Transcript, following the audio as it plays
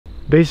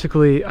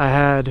Basically, I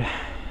had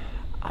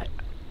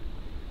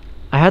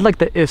like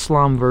the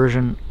Islam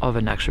version of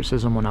an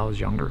exorcism when I was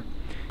younger.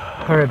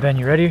 All right, Ben,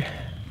 you ready?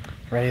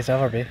 Ready as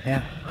ever, babe.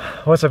 Yeah.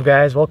 What's up,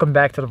 guys? Welcome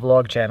back to the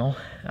vlog channel.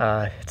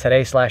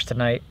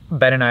 Today/tonight,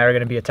 Ben and I are going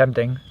to be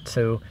attempting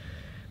to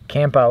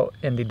camp out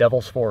in the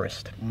Devil's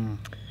Forest.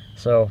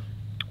 So,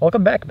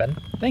 welcome back, Ben.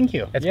 Thank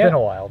you. It's been a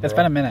while, bro. It's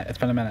been a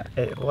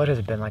minute. What has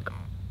it been, like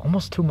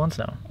almost 2 months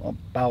now?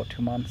 About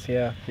 2 months,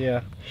 yeah.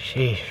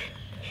 Sheesh.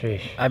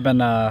 I've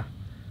been,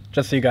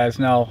 just so you guys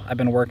know, I've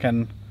been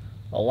working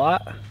a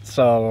lot,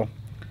 so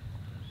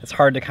it's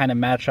hard to kind of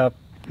match up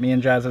me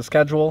and Jazz's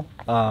schedule.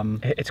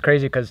 It's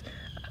crazy because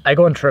I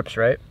go on trips,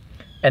 right?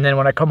 And then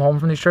when I come home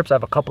from these trips, I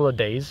have a couple of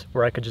days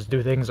where I could just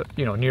do things,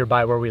 you know,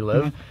 nearby where we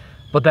live.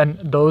 But then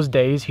those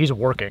days, he's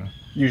working.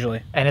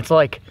 Usually. And it's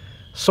like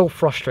so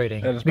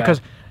frustrating. It is because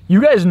bad.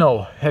 You guys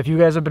know, if you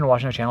guys have been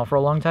watching the channel for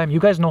a long time,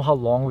 you guys know how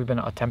long we've been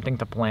attempting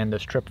to plan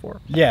this trip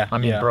for. Yeah. I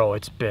mean, bro,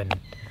 it's been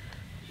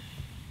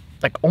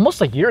like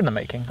almost a year in the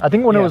making. I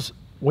think when it was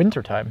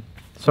winter time.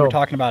 So we were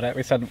talking about it.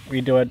 We said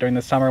we'd do it during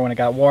the summer when it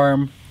got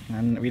warm,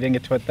 and we didn't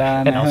get to it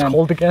then. And now it's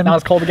cold again. Now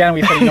it's cold again.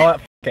 We said, you know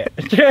what? F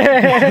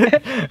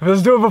it.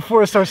 Let's do it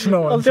before it starts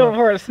snowing. Let's do it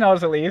before it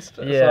snows at least.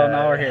 Yeah. So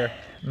now we're here.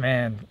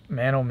 Man,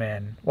 oh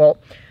man. Well,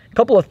 a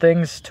couple of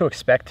things to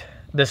expect.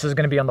 This is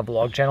going to be on the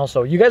vlog channel,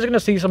 so you guys are going to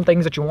see some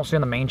things that you won't see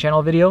on the main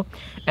channel video.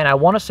 And I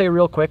want to say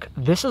real quick,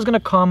 this is going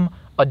to come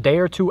a day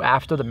or two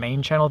after the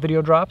main channel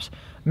video drops.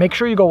 Make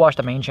sure you go watch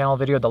the main channel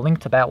video. The link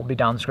to that will be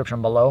down in the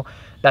description below.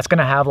 That's going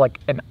to have like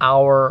an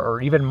hour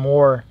or even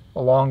more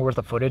long worth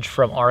of footage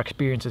from our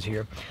experiences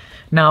here.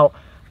 Now,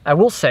 I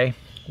will say,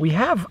 we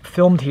have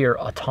filmed here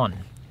a ton.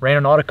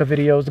 Randonautica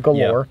videos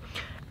galore.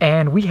 Yep.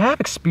 And we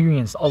have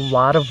experienced a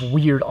lot of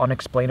weird,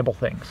 unexplainable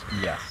things.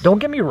 Yes. Don't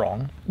get me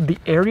wrong. The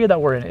area that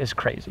we're in is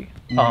crazy.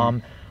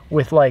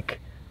 With like,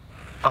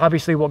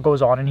 obviously what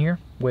goes on in here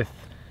with,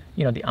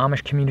 you know, the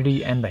Amish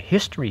community and the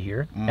history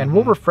here. And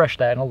we'll refresh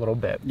that in a little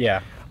bit.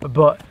 Yeah.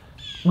 But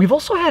we've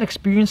also had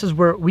experiences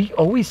where we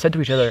always said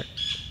to each other,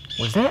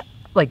 was that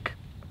like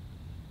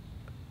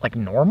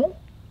normal?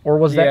 Or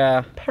was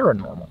that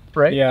paranormal,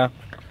 right? Yeah.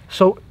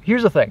 So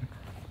here's the thing.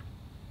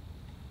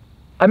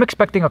 I'm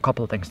expecting a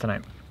couple of things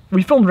tonight.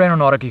 We filmed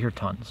Randonautica here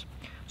tons.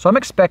 So I'm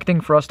expecting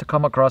for us to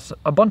come across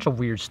a bunch of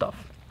weird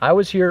stuff. I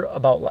was here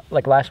about,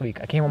 like last week,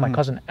 I came with my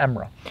cousin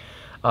Emra.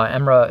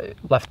 Emra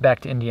left back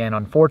to Indiana.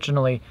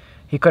 Unfortunately,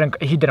 he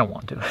didn't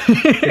want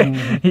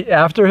to.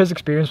 After his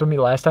experience with me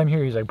last time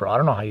here, he's like, bro, I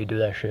don't know how you do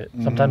that shit.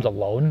 Sometimes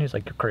alone. He's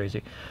like, you're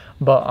crazy.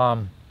 But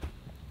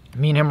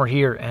me and him were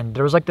here, and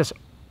there was like this,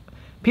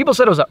 people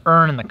said it was an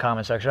urn in the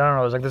comment section. I don't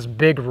know, it was like this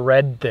big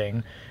red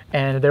thing.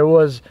 And there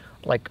was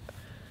like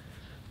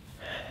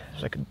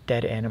a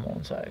dead animal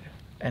inside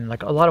and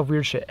like a lot of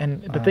weird shit.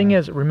 And the thing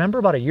is, remember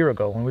about a year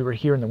ago when we were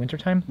here in the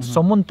wintertime,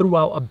 someone threw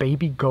out a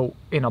baby goat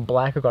in a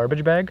black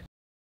garbage bag.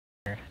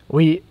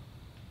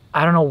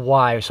 I don't know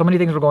why, so many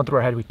things were going through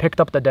our head. We picked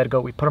up the dead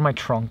goat, we put it in my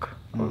trunk.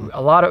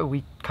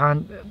 We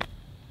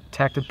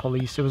contacted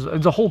police. It was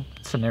a whole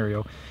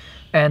scenario.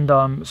 And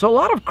so a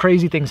lot of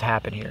crazy things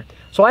happen here.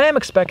 So I am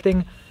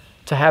expecting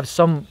to have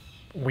some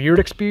weird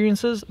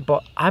experiences,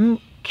 but I'm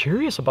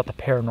curious about the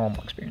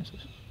paranormal experiences.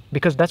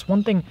 Because that's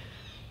one thing,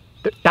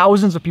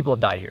 thousands of people have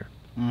died here.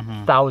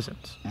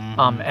 Thousands.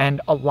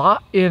 And a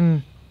lot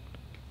in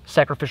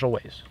sacrificial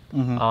ways.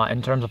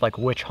 In terms of like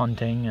witch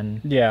hunting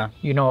and,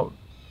 you know,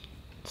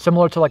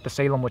 similar to like the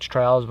Salem witch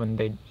trials when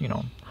they, you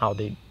know, how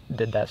they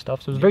did that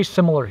stuff. So it's very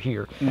similar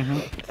here.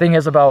 The thing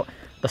is about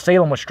the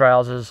Salem witch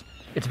trials is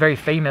it's very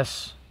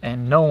famous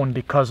and known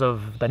because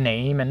of the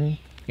name and,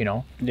 you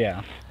know.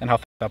 Yeah, and how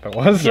up it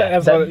was.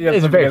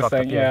 It's very fucked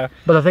up, yeah.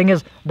 But the thing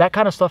is, that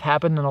kind of stuff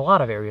happened in a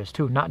lot of areas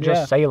too, not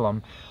just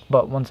Salem,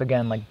 but once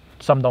again, like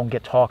some don't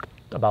get talked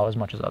about as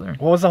much as others.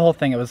 What was the whole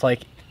thing? It was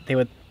like they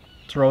would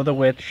throw the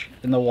witch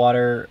in the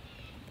water,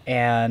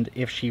 and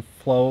if she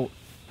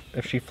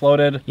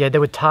floated, yeah, they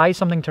would tie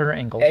something to her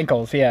ankles.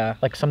 Ankles, yeah,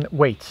 like some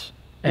weights.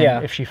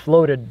 And if she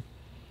floated,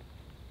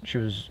 she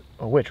was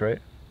a witch, right?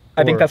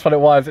 I think that's what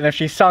it was. And if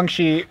she sunk,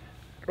 she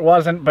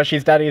wasn't, but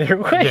she's dead either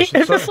way.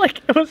 It's just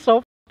like, it was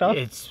so tough.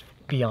 It's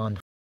beyond.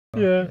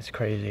 Yeah, it's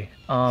crazy.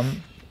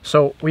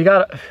 So we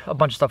got a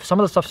bunch of stuff. Some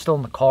of the stuff's still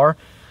in the car,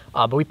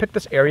 but we picked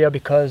this area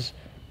because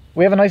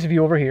we have a nice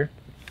view over here.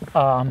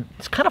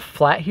 It's kind of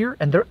flat here,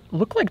 and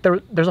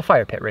there's a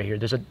fire pit right here.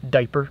 There's a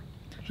diaper,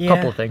 a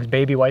couple of things,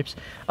 baby wipes.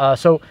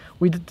 So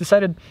we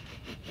decided.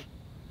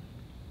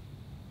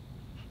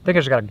 I think I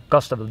just got a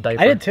gust of the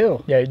diaper. I did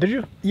too. Yeah, did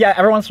you? Yeah,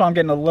 every once in a while I'm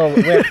getting a little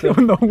whiff.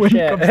 When the wind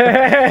comes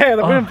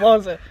the wind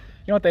blows it.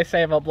 You know what they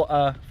say about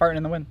farting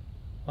in the wind?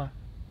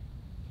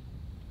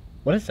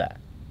 What is that?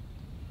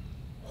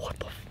 What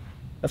the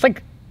That's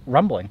like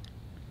rumbling.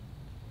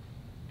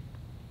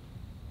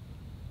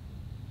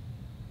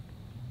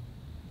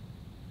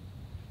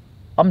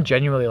 I'm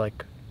genuinely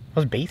like... It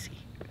was bassy.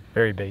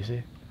 Very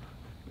bassy.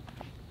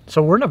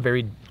 So we're in a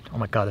very... Oh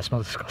my god, that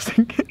smells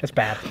disgusting. It's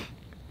bad.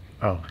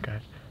 Oh my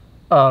god.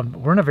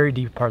 We're in a very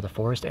deep part of the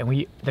forest, and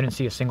we didn't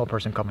see a single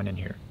person coming in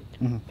here.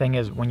 thing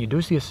is, when you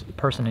do see a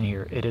person in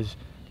here, it is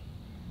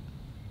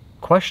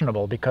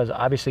questionable because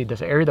obviously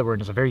this area that we're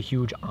in is a very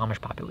huge Amish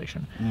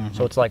population.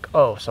 So it's like,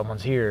 oh,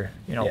 someone's here.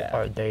 You know,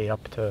 are they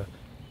up to?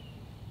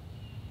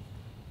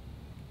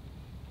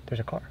 There's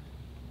a car.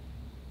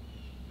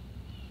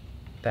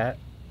 That's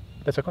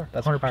a car.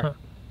 That's 100%. a car.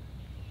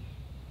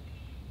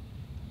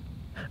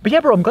 But yeah,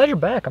 bro, I'm glad you're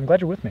back. I'm glad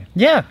you're with me.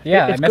 Yeah,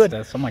 I it's missed good.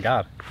 this. Oh my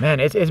god. Man,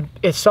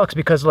 it sucks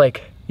because,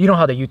 like, you know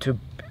how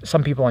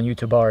some people on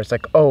YouTube are. It's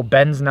like, oh,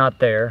 Ben's not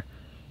there.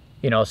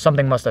 You know,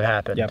 something must have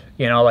happened. Yep.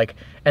 You know, like,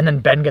 and then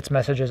Ben gets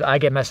messages, I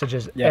get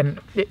messages, and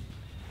it...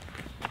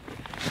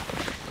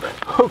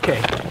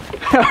 Okay.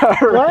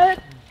 What?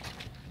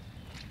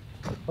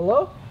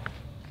 Hello?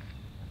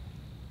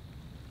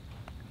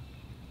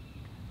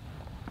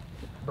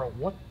 Bro,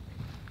 what?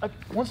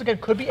 Once again,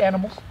 could be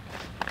animals.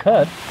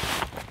 Could.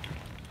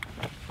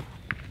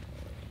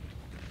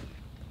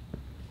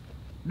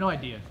 No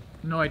idea.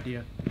 No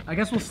idea. I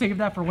guess we'll save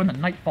that for when the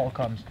nightfall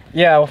comes.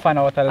 Yeah, we'll find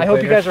out what that is. I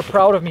hope you guys are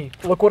proud of me.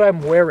 Look what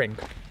I'm wearing.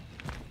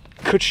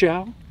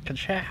 Ka-chow.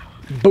 Ka-chow.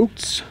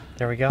 Boots.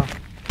 There we go.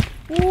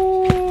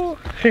 Woo.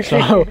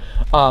 So,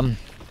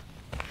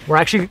 we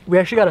actually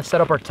got to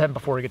set up our tent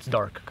before it gets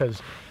dark.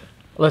 Because,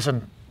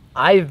 listen,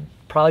 I've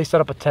probably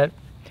set up a tent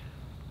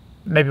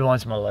maybe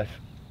once in my life.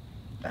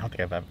 I don't think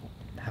I've ever.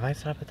 Have I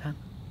set up a tent?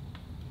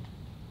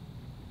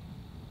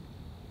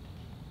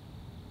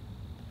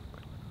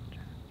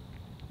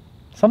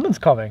 Something's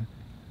coming.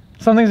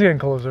 Something's getting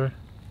closer.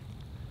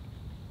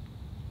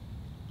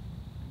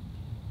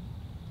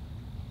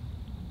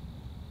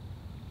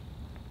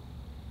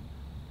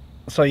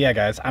 So yeah,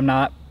 guys, I'm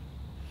not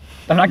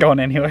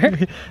going anywhere.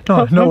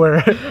 No,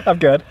 nowhere. I'm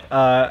good.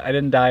 I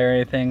didn't die or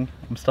anything.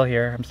 I'm still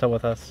here. I'm still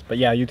with us. But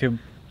yeah, YouTube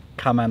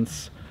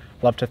comments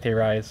love to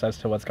theorize as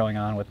to what's going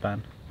on with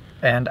Ben.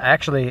 And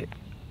actually,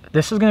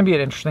 this is going to be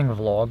an interesting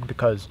vlog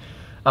because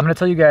I'm going to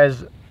tell you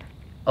guys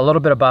a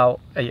little bit about...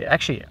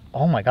 Actually,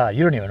 oh my god,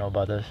 you don't even know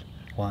about this.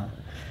 What?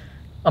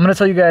 I'm going to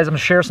tell you guys, I'm going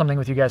to share something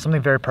with you guys,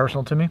 something very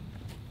personal to me.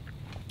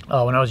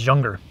 When I was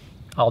younger.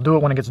 I'll do it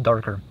when it gets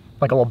darker.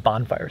 Like a little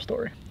bonfire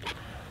story.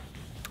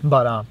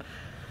 But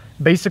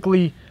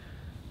basically,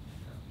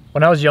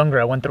 when I was younger,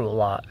 I went through a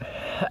lot.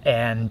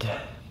 And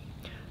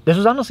this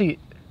was honestly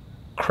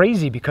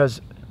crazy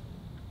because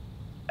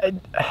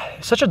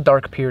it's such a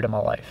dark period of my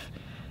life.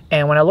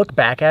 And when I look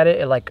back at it,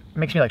 it like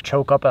makes me like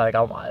choke up. Like,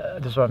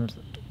 this is what I'm...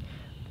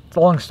 It's a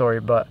long story,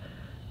 but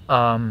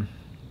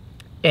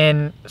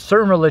in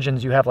certain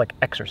religions, you have like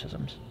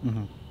exorcisms.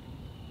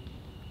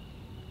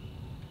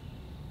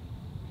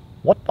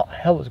 What the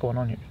hell is going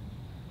on here?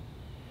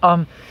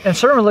 In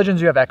certain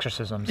religions, you have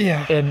exorcisms.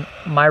 Yeah. In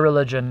my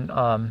religion,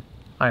 I'm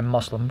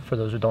Muslim, for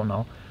those who don't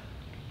know.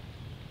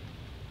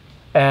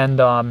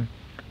 And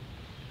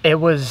it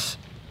was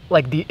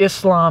like the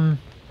Islam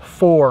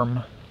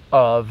form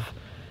of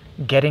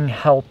getting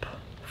help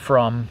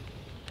from,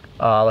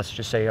 let's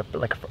just say,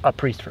 like a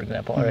priest, for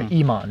example, or an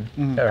imam,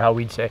 or how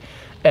we'd say.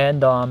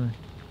 And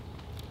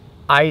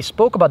I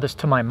spoke about this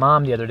to my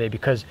mom the other day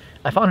because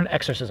I found an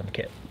exorcism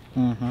kit.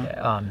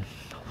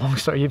 Long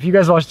story. If you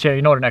guys watch the channel,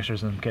 you know what an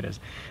exorcism kit is.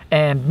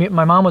 And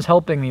my mom was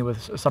helping me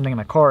with something in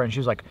my car, and she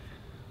was like,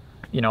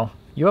 you know,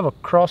 you have a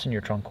cross in your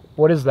trunk.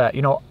 What is that?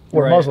 You know,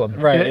 we're Muslim.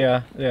 Right,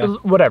 yeah.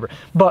 Whatever.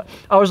 But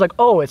I was like,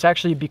 oh, it's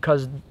actually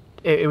because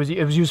it was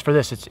used for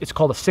this. It's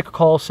called a sick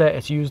call set.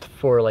 It's used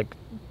for, like,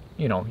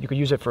 you know, you could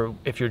use it for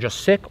if you're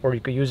just sick, or you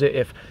could use it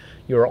if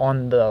you're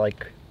on the,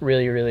 like,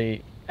 really,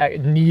 really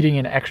needing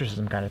an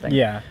exorcism kind of thing.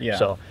 Yeah.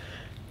 So,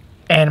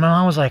 and my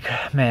mom was like,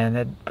 man,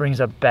 that brings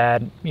up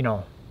bad, you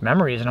know,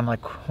 memories. And I'm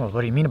like, well,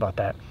 what do you mean about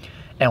that?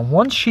 And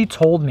once she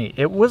told me,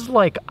 it was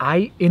like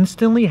I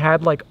instantly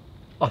had like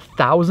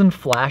 1,000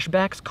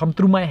 flashbacks come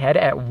through my head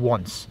at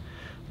once.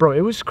 Bro,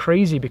 it was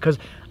crazy because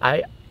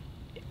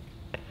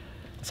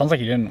It sounds like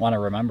you didn't want to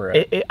remember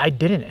it. I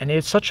didn't, and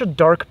it's such a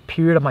dark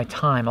period of my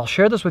time. I'll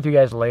share this with you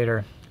guys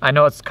later. I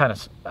know it's kind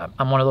of,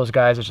 I'm one of those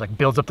guys that just like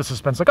builds up the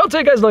suspense, like, I'll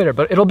tell you guys later,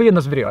 but it'll be in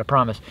this video, I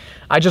promise.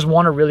 I just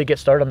want to really get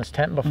started on this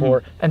tent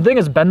before, and the thing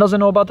is, Ben doesn't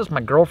know about this,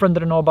 my girlfriend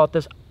didn't know about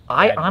this.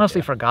 I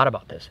honestly forgot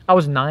about this. I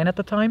was 9 at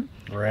the time.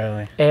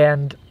 Really?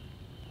 And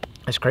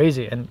it's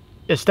crazy, and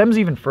it stems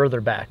even further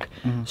back.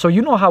 So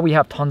you know how we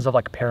have tons of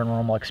like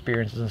paranormal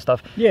experiences and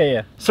stuff?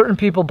 Yeah. Certain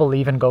people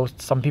believe in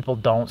ghosts, some people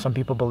don't. Some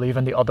people believe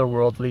in the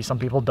otherworldly, some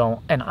people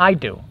don't. And I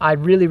do. I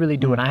really, really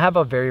do. And I have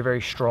a very,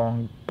 very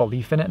strong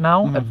belief in it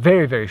now. A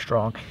very, very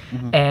strong.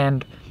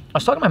 And I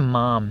was talking to my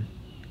mom,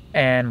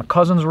 and my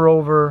cousins were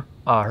over,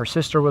 her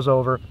sister was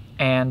over,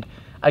 and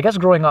I guess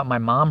growing up, my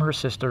mom, her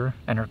sister,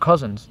 and her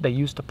cousins, they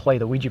used to play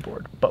the Ouija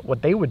board. But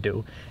what they would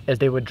do is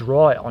they would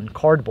draw it on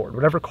cardboard,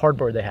 whatever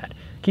cardboard they had.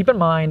 Keep in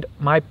mind,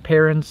 my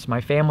parents, my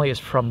family is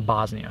from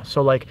Bosnia.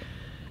 So, like,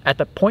 at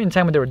the point in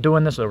time when they were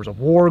doing this, there was a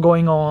war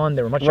going on.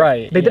 They were much...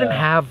 Right, They didn't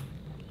have,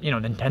 you know,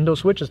 Nintendo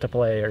Switches to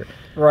play. Or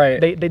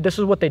this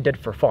is what they did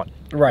for fun.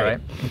 Right?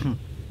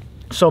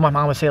 So my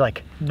mom would say,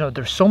 like, no,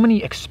 there's so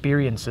many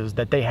experiences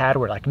that they had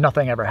where, like,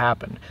 nothing ever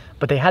happened.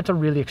 But they had to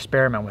really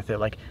experiment with it.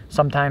 Like,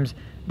 sometimes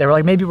they were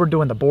like, maybe we're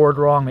doing the board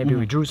wrong, maybe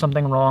we drew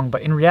something wrong,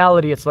 but in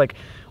reality, it's like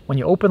when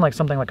you open like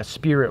something like a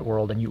spirit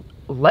world and you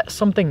let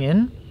something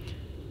in.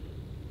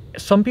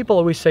 Some people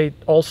always say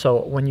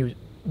also when you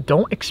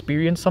don't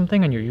experience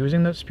something and you're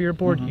using the spirit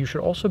board, you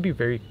should also be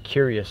very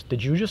curious.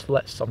 Did you just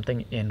let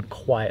something in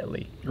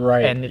quietly?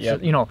 Right. And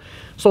it's you know,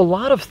 so a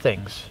lot of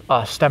things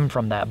stem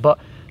from that. But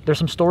there's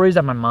some stories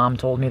that my mom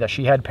told me that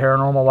she had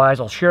paranormal wise.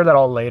 I'll share that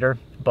all later.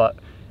 But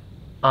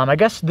I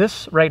guess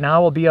this right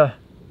now will be a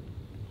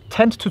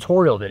tent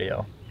tutorial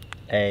video.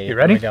 Hey, you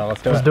ready? Here we go.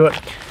 Let's do it.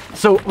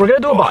 So we're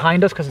gonna do it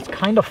behind us because it's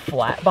kind of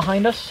flat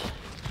behind us.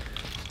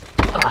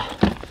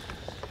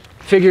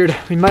 Figured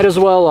we might as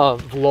well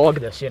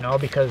vlog this, you know,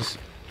 because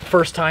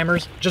first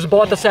timers. Just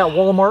bought this at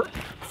Walmart,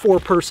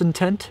 4-person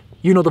tent.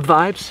 You know the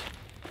vibes.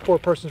 4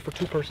 persons for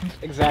 2 persons.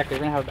 Exactly.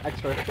 We're gonna have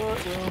extra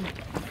room.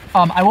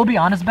 I will be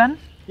honest, Ben.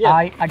 Yeah.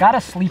 I got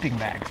us sleeping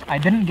bags. I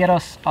didn't get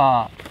us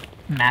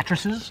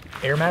mattresses,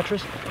 air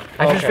mattress.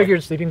 I just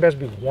figured sleeping bags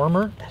would be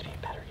warmer. That'd be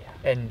better,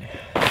 yeah. And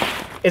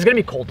it's gonna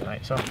be cold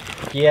tonight, so.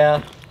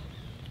 Yeah.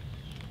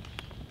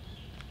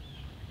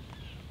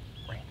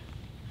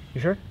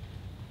 You sure?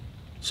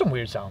 Some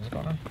weird sounds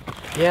going on.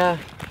 Yeah.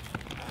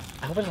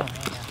 I hope it's not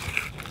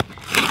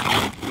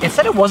raining. It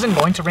said it wasn't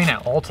going to rain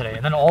at all today,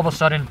 and then all of a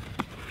sudden,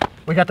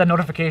 we got that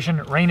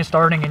notification, rain is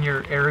starting in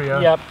your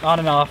area. Yep, on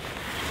and off.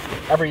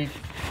 Every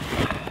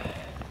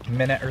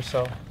minute or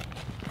so.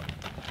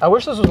 I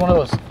wish this was one of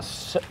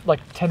those like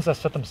tents that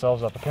set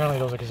themselves up. Apparently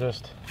those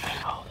exist.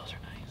 Oh, those are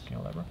nice. Can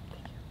you elaborate?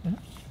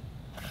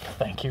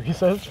 Thank you, he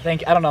says.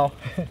 Thank you. I don't know.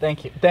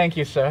 Thank you. Thank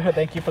you, sir.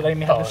 Thank you for letting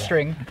me have the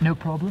string. No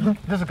problem.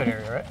 This is a good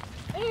area, right?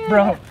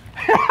 Bro.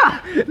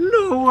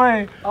 No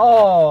way. Oh,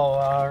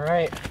 all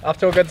right. Off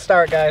to a good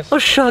start, guys. A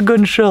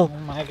shotgun shell. Oh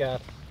my god.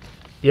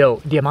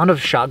 Yo, the amount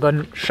of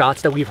shotgun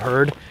shots that we've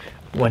heard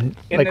when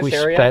In like this we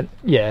area? spent,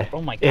 yeah.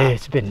 Oh my god.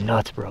 It's been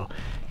nuts, bro.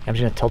 I'm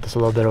just gonna tilt this a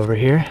little bit over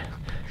here.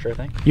 Sure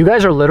thing. You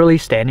guys are literally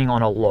standing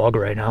on a log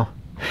right now.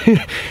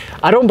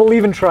 I don't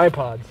believe in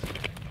tripods.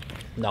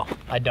 No.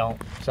 I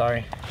don't.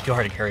 Sorry. Too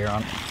hard to carry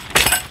around.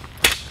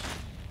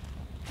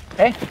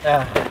 Hey.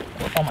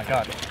 Oh my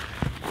god.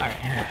 All right,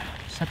 here.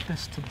 Set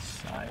this to the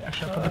side.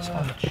 Actually, I'll put this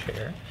on the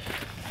chair.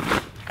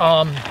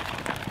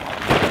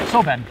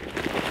 So Ben.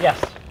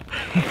 Yes.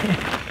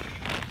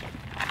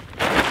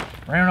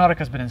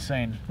 Randonautica's been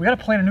insane. We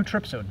gotta plan a new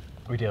trip soon.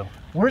 We do.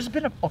 Where's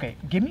been a, okay,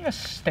 give me a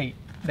state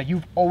that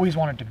you've always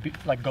wanted to be,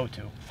 like, go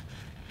to.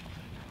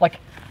 Like,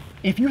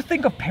 if you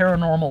think of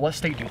paranormal, what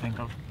state do you think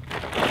of?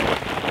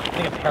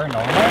 Think of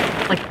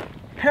paranormal? Like,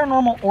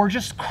 paranormal or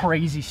just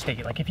crazy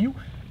state. Like, if you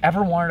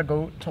ever wanted to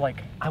go to,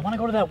 like... I want to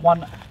go to that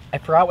one. I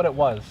forgot what it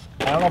was.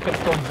 I don't know if it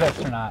still exists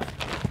or not.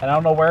 And I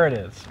don't know where it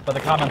is. But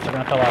the comments are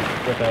going to fill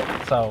up with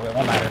it, so it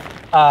won't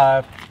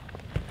matter.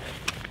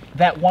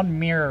 That one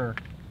mirror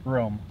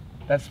room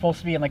that's supposed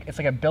to be in, like, it's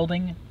like a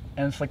building,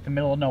 and it's like the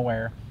middle of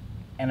nowhere.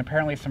 And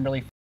apparently some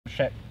really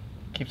shit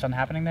keeps on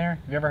happening there.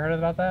 Have you ever heard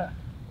about that?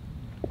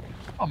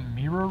 A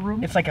mirror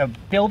room? It's like a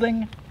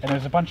building, and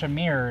there's a bunch of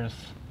mirrors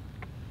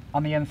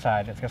on the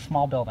inside. It's like a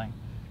small building.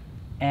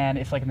 And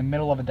it's like in the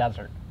middle of a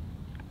desert.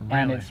 Really?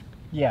 And it's,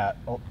 yeah,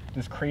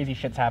 this crazy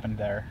shit's happened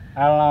there.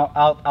 I don't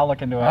know, I'll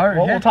look into it. All right,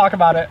 we'll talk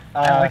about it.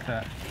 I like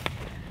that.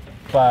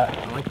 But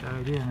I like that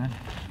idea, man.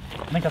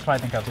 I think that's what I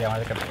think of, yeah,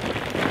 when I think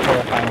of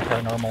horrifying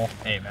paranormal.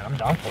 Hey, man, I'm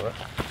down for it.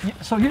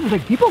 Yeah, so here's the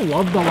thing, people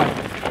love the, like,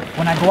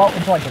 when I go out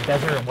into, like, the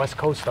desert and West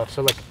Coast stuff,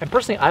 so, like, and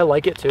personally, I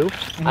like it, too.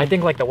 Mm-hmm. I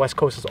think, like, the West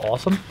Coast is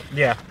awesome.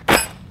 Yeah.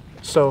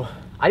 So,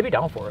 I'd be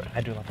down for it. I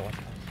do love the West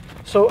Coast.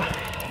 So,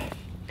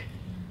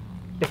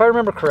 if I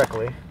remember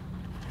correctly,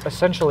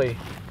 essentially,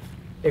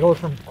 it goes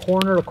from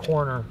corner to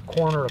corner,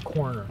 corner to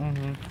corner,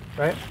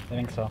 right? I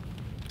think so.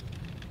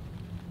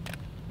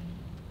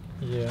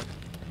 Yeah.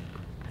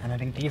 And I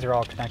think these are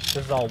all connected.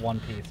 This is all one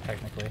piece,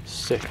 technically.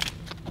 Sick.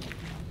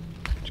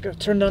 Just gotta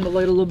turn down the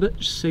light a little bit,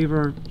 just save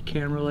our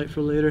camera light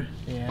for later.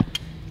 Yeah.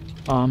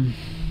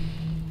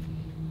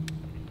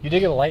 You did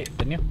get a light,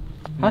 didn't you?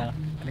 Huh? Yeah.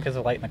 I think there's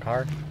a light in the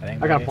car. I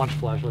got a bunch of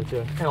flashlights,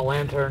 yeah. And a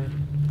lantern.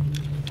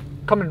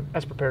 Coming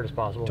as prepared as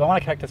possible. Do I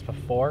want to connect this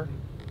before?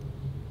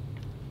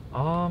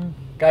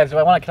 Guys, do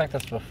I want to connect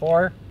this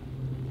before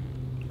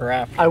or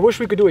after? I wish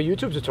we could do a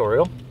YouTube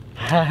tutorial,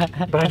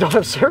 but I don't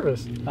have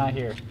service. Not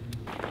here.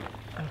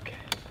 Okay,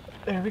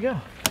 there we go.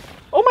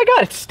 Oh my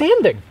god, it's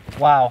standing.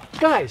 Wow.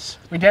 Guys.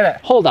 We did it.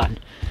 Hold on.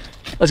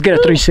 Let's get a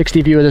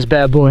 360 view of this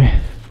bad boy.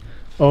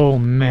 Oh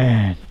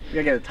man. You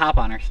gotta get a top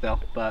on her still,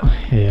 but...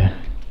 Yeah.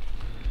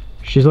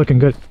 She's looking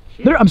good.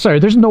 I'm sorry,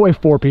 there's no way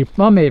 4 people,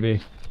 well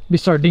maybe. Be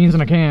sardines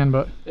in a can,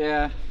 but...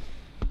 Yeah.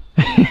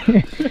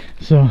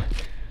 So,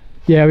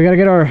 yeah, we gotta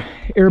get our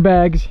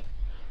airbags,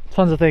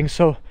 tons of things.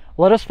 So,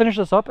 let us finish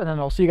this up and then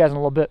I'll see you guys in a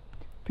little bit.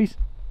 Peace.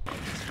 I'm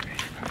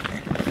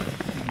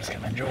just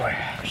gonna enjoy.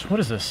 What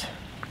is this?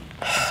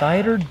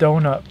 Cider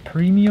donut,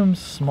 premium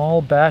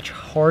small batch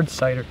hard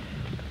cider.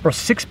 Bro,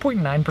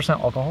 6.9%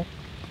 alcohol.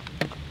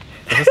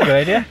 Is this a good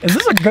idea? Is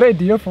this a good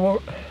idea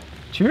for...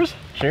 Cheers?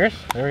 Cheers.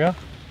 There we go.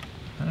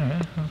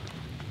 Alright.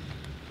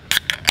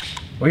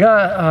 We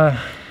got,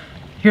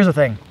 here's the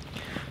thing.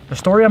 The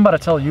story I'm about to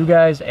tell you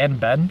guys and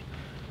Ben,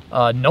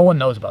 no one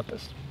knows about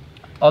this.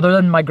 Other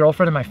than my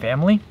girlfriend and my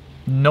family,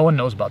 no one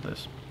knows about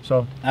this.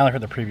 So I only heard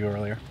the preview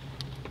earlier.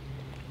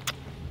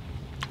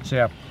 So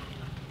yeah,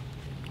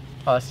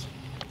 us.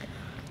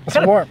 It's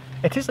warm.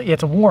 It tastes like, yeah,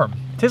 it's a warm.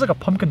 It tastes like a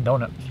pumpkin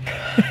donut.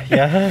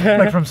 Yeah.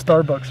 Like from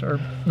Starbucks or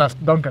not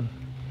Dunkin'.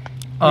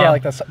 Yeah,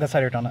 like that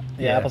cider donut.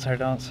 Yeah, yeah. apple cider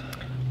donuts.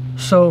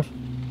 So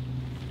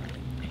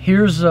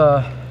here's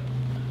where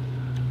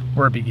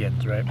it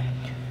begins, right?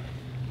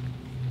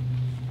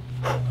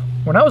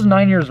 When I was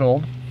 9 years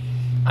old,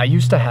 I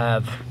used to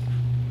have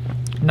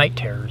night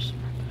terrors,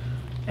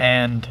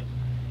 and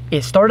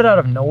it started out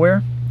of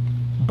nowhere,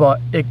 but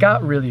it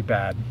got really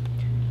bad.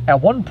 At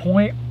one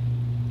point,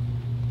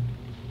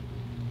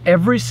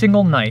 every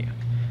single night,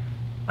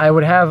 I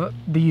would have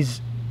these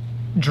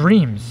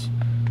dreams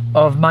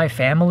of my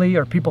family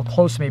or people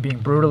close to me being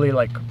brutally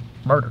like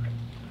murdered.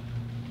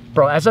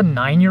 Bro, as a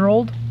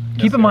 9-year-old,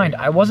 keep in mind,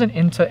 I wasn't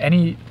into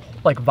any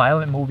like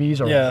violent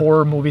movies or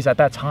horror movies at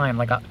that time.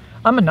 Like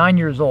I'm a 9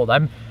 years old.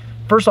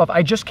 First off,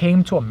 I just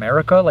came to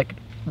America like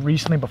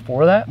recently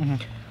before that.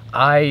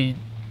 I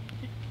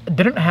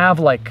didn't have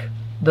like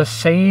the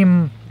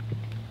same,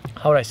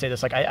 how would I say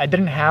this? Like I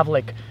didn't have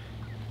like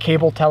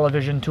cable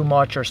television too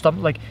much or stuff.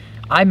 Like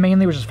I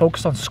mainly was just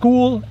focused on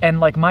school, and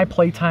like my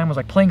playtime was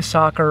like playing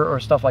soccer or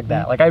stuff like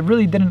that. Like I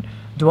really didn't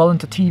dwell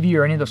into TV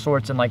or any of the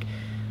sorts, and like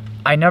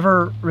I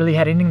never really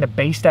had anything to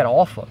base that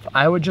off of.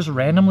 I would just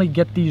randomly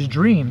get these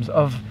dreams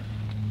of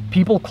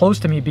people close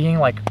to me being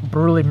like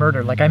brutally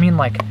murdered. Like I mean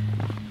like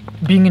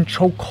being in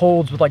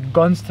chokeholds with like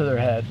guns to their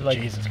head. Like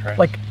Jesus Christ.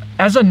 Like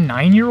as a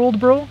 9-year-old,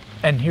 bro,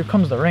 and here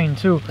comes the rain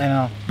too. I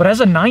know. But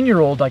as a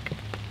 9-year-old, like,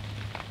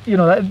 you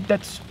know,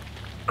 that's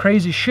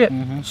crazy shit.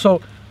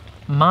 So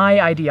my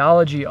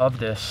ideology of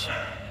this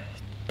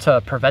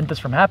to prevent this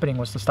from happening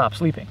was to stop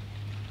sleeping.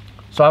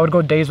 So I would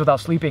go days without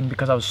sleeping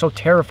because I was so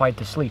terrified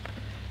to sleep.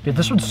 Dude,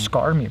 this would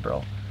scar me,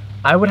 bro.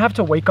 I would have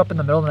to wake up in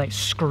the middle of the night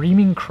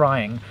screaming,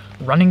 crying,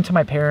 running to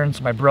my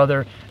parents, my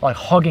brother, like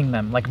hugging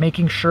them, like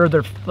making sure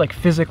they're like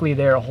physically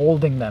there,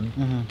 holding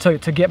them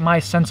to get my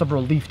sense of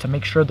relief, to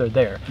make sure they're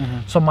there.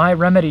 So my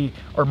remedy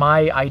or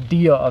my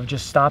idea of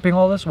just stopping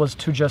all this was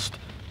to just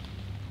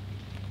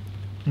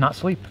not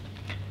sleep.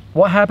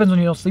 What happens when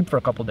you don't sleep for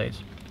a couple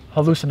days?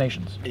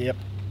 Hallucinations. Yep.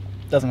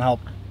 Doesn't help.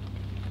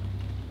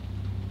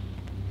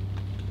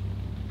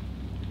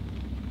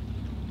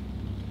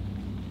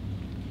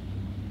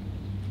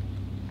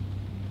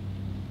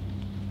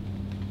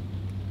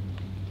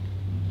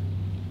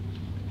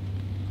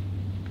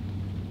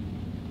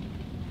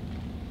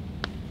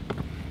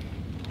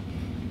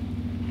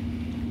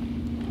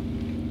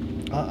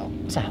 Uh-oh.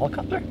 It's a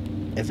helicopter?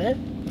 Is it?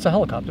 It's a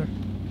helicopter.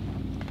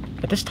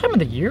 At this time of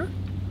the year?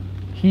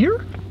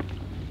 Here?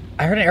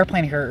 I heard an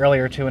airplane here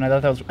earlier too, and I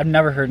thought that was, I've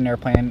never heard an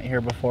airplane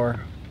here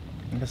before.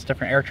 It's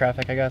different air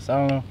traffic, I guess. I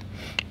don't know.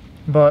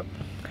 But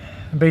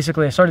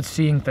basically I started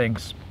seeing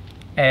things,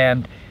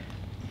 and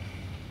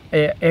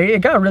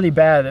it got really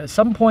bad. At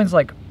some points,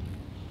 like,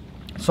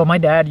 so my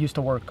dad used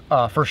to work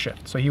first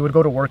shift, so he would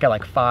go to work at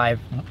like 5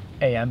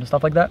 a.m. and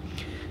stuff like that.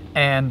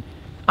 And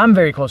I'm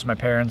very close to my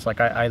parents. Like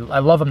I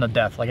love them to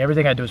death. Like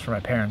everything I do is for my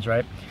parents,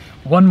 right?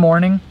 One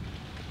morning,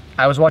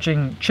 I was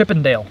watching Chip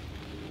and Dale.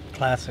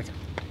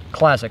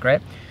 Classic,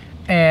 right?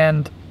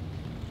 And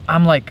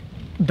I'm like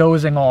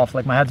dozing off,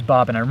 like my head's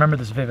bobbing. I remember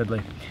this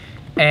vividly.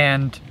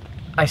 And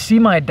I see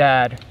my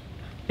dad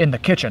in the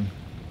kitchen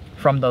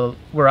from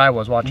where I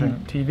was watching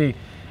TV,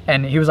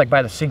 and he was like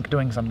by the sink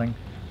doing something.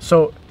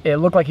 So it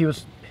looked like he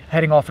was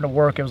heading off into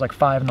work. It was like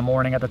 5 in the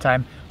morning at the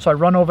time. So I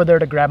run over there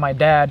to grab my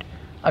dad.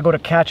 I go to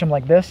catch him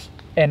like this,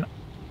 and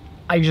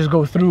I just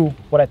go through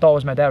what I thought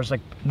was my dad. There's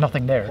like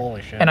nothing there.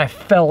 Holy shit. And I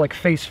fell like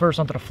face first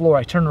onto the floor.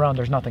 I turned around,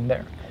 there's nothing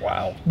there.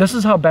 Wow. This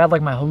is how bad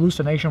like my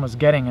hallucination was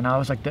getting, and I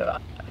was like,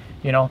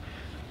 you know,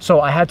 so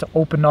I had to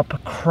open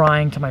up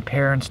crying to my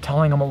parents,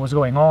 telling them what was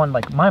going on.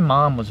 Like my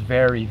mom was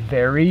very,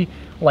 very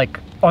like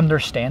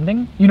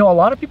understanding. You know, a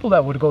lot of people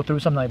that would go through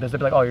something like this, they'd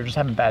be like, oh, you're just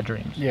having bad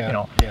dreams. Yeah. You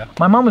know. Yeah.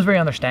 My mom was very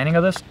understanding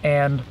of this,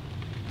 and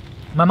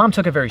my mom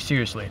took it very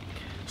seriously.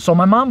 So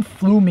my mom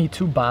flew me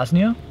to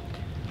Bosnia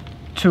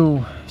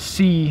to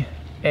see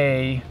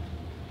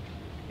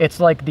it's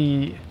like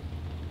the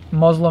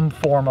Muslim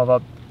form of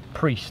a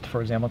priest, for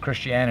example,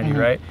 Christianity,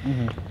 right?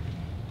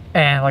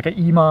 And like an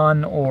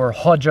imam or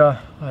Hajjah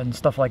and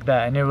stuff like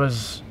that. And it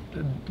was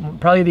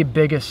probably the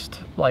biggest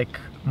like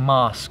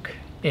mosque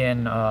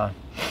in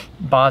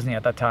Bosnia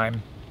at that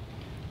time.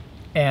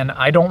 And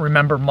I don't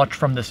remember much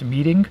from this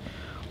meeting.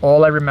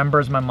 All I remember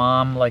is my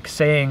mom like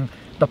saying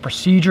the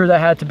procedure that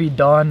had to be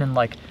done, and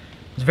like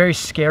it's very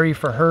scary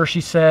for her,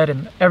 she said,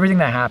 and everything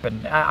that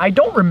happened. I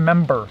don't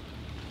remember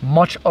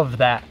much of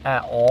that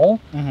at all.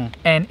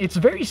 And it's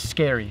very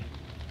scary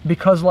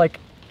because like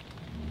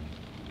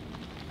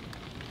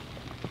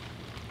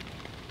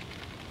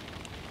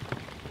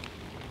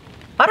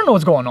I don't know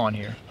what's going on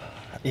here.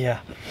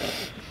 Yeah.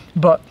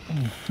 But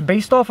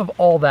based off of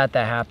all that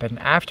happened,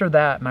 after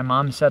that, my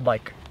mom said,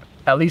 like,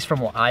 at least from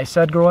what I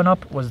said growing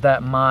up, was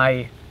that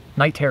my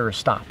night terrors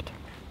stopped.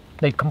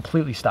 They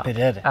completely stopped. They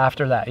did?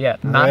 After that, yeah.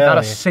 Not a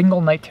Really?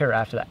 single night terror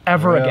after that,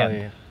 ever Really?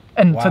 again.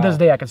 And to this Wow.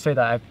 day, I can say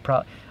that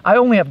I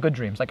only have good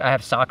dreams. Like I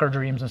have soccer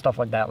dreams and stuff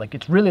like that. Like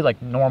it's really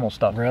like normal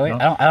stuff. Really? You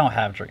know? I don't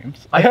have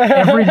dreams.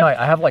 Every night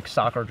I have like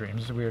soccer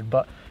dreams. It's weird,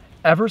 but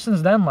ever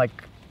since then, like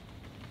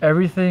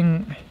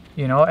everything,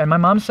 you know. And my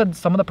mom said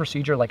some of the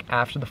procedure, like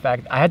after the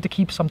fact, I had to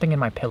keep something in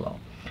my pillow,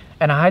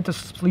 and I had to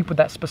sleep with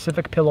that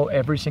specific pillow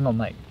every single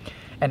night.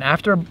 And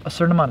after a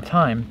certain amount of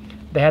time,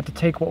 they had to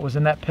take what was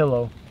in that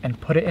pillow and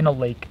put it in a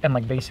lake and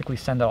like basically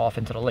send it off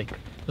into the lake. It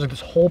was like this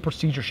whole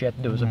procedure she had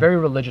to do. It was a very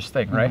religious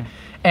thing, right?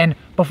 And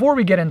before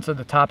we get into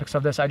the topics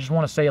of this, I just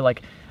want to say,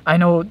 like, I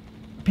know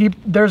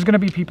there's going to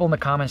be people in the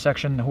comment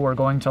section who are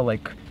going to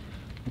like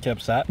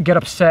Get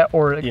upset?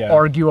 or Yeah.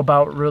 argue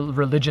about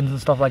religions and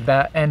stuff like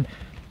that. And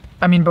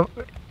I mean, but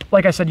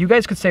like I said, you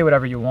guys could say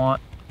whatever you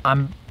want.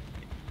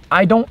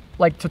 I don't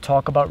like to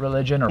talk about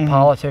religion or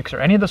politics or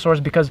any of the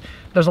sorts, because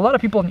there's a lot of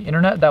people on the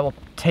internet that will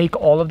take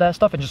all of that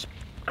stuff and just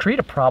create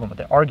a problem with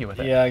it, argue with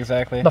it. Yeah,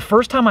 exactly. The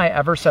first time I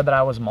ever said that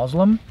I was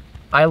Muslim,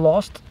 I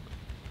lost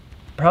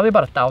probably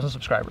about 1,000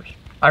 subscribers.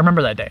 I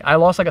remember that day. I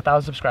lost like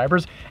 1,000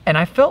 subscribers, and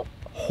I felt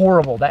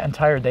horrible that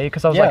entire day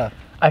because I was like,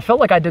 I felt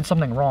like I did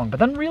something wrong. But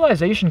then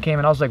realization came,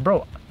 and I was like,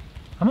 bro,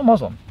 I'm a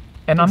Muslim,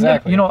 and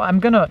Exactly. I'm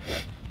gonna,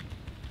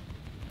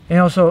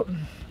 so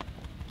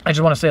I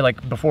just want to say,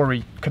 like, before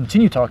we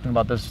continue talking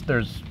about this,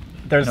 there's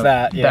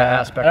that, yeah. that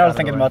aspect. And I was out of the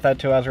thinking way. about that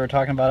too as we were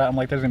talking about it. I'm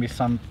like, there's gonna be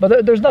some.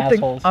 But there's nothing.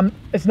 assholes.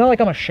 It's not like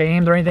I'm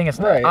ashamed or anything. It's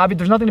Right. not,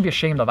 there's nothing to be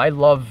ashamed of. I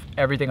love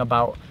everything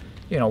about,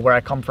 where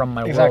I come from,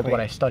 my world, Exactly. what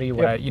I study,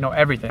 what Yep.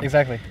 everything.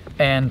 Exactly.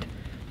 And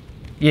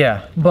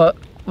yeah, but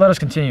let us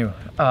continue.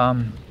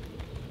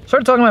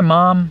 Started talking to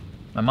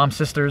my mom's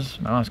sisters,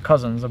 my mom's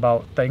cousins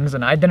about things,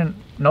 and I didn't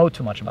know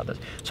too much about this.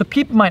 So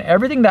keep in mind,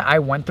 everything that I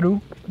went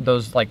through,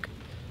 those like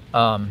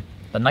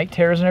the night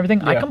terrors and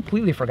everything, I Yeah.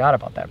 completely forgot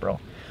about that, bro.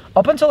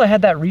 Up until I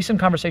had that recent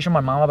conversation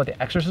with my mom about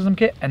the exorcism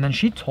kit, and then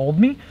she told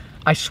me,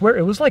 I swear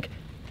it was like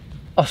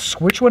a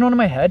switch went on in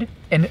my head,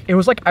 and it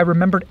was like I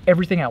remembered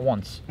everything at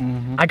once.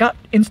 I got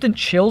instant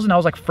chills, and I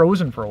was like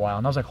frozen for a while,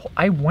 and I was like,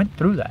 I went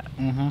through that.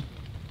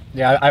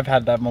 Yeah, I've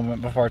had that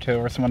moment before too,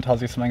 where someone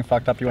tells you something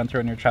fucked up you went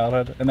through in your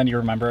childhood, and then you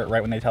remember it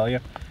right when they tell you,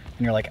 and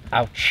you're like,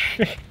 ouch.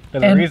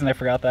 There's a reason I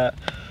forgot that.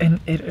 And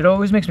it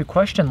always makes me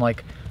question,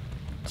 like,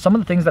 some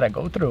of the things that I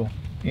go through,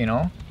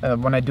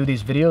 when I do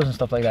these videos and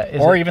stuff like that.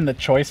 Or even the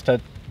choice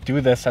to do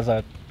this as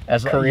a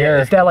career.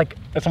 Is that like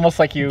It's almost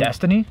like you.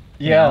 destiny?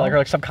 Yeah, like, or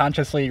like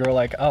subconsciously you were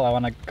like, oh, I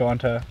want to go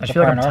into. I just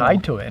feel like I'm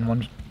tied to it in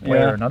one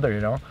way or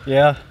another,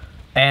 Yeah.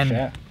 And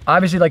Shit.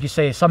 obviously, like you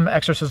say, some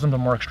exorcisms are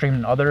more extreme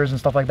than others and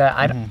stuff like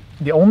that.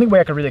 The only way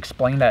I could really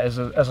explain that is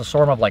as a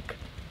sort of like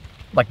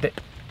the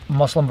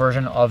Muslim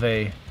version of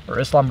or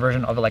Islam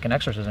version of like an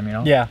exorcism,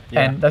 Yeah.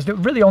 And that's the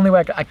really only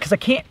way because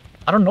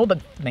I don't know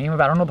the name of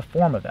it. I don't know the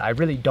form of it. I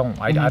really don't.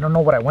 I don't know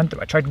what I went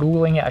through. I tried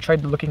Googling it. I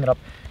tried looking it up.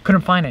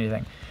 Couldn't find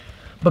anything.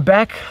 But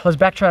let's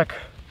backtrack a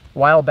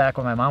while back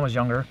when my mom was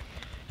younger,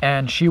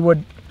 and she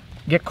would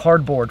get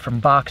cardboard from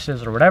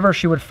boxes or whatever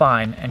she would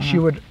find, and she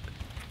would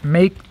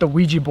make the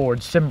Ouija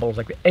board symbols,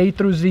 like the A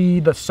through Z,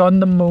 the sun,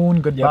 the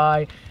moon,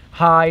 goodbye,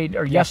 hi,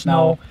 or yes,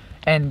 no.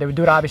 And they would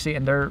do it obviously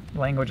in their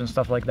language and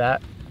stuff like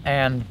that.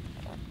 And,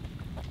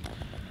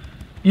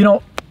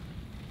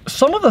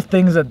 some of the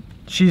things that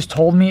she's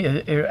told me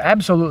are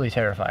absolutely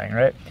terrifying,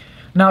 right?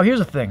 Now, here's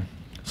the thing.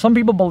 Some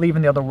people believe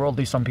in the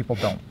otherworldly, some people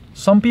don't.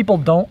 Some people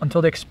don't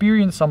until they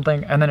experience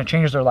something, and then it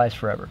changes their lives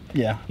forever.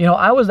 Yeah.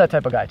 I was that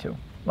type of guy too.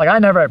 Like, I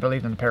never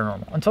believed in the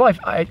paranormal until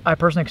I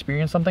personally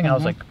experienced something, and I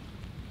was like,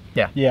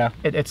 yeah,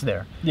 it's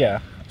there. Yeah.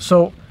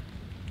 So,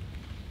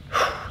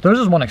 there's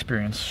this one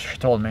experience she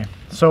told me.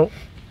 So,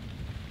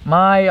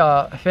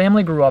 my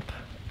family grew up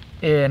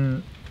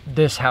in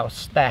this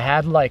house that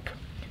had like,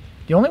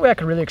 the only way I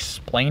could really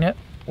explain it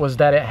was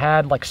that it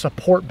had like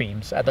support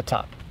beams at the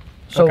top.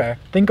 So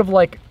think of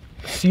like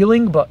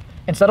ceiling, but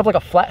instead of like a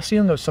flat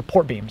ceiling, there was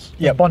support beams.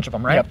 A bunch of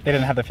them, right? Yep. They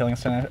didn't have the ceiling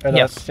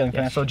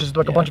finish. So just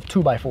like a bunch of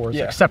 2x4s,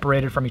 like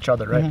separated from each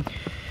other, right?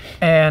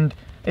 And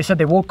they said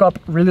they woke up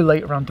really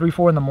late, around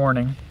 3-4 in the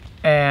morning,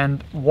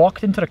 and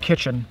walked into the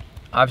kitchen,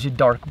 obviously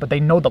dark, but they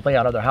know the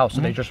layout of their house,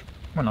 so they just,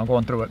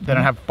 going through it. They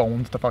don't have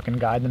phones to fucking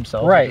guide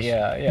themselves. Right,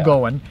 Just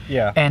going.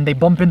 Yeah. And they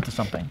bump into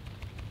something.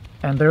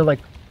 And they're like,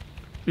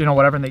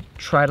 whatever, and they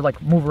try to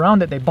like move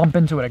around it, they bump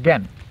into it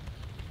again.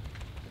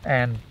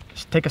 And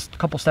just take a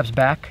couple steps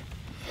back.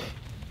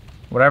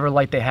 Whatever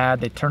light they had,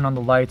 they turned on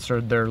the lights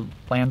or their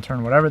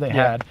lantern, whatever they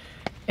had.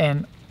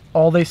 And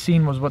all they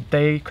seen was what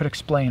they could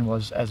explain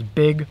was as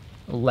big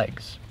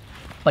legs.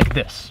 Like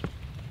this.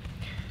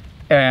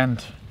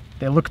 And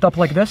they looked up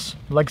like this,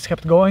 legs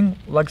kept going,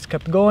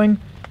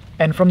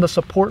 and from the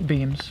support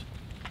beams,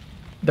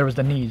 there was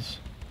the knees.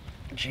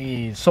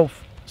 Jeez. So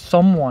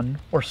someone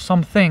or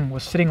something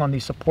was sitting on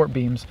these support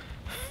beams,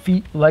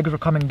 legs were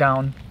coming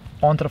down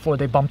onto the floor,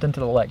 they bumped into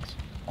the legs.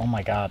 Oh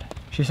my God.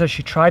 She says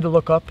she tried to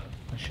look up,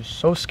 but she was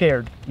so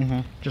scared,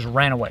 just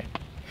ran away.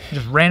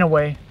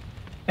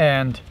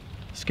 And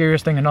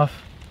scariest thing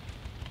enough,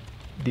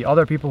 the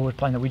other people who were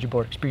playing the Ouija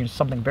board experienced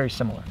something very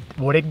similar.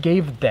 What it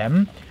gave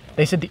them,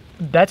 they said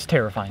that's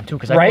terrifying too,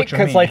 because I know Right? what you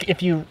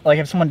mean. Because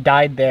if someone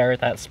died there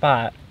at that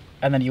spot,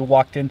 and then you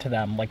walked into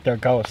them like they're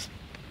ghosts.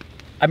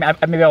 I mean,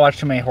 maybe I watched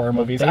too many horror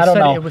movies. They I don't said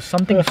know. it was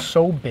something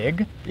so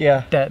big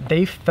Yeah. that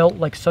they felt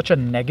like such a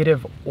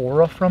negative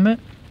aura from it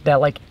that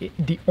like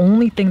the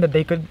only thing that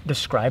they could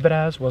describe it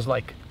as was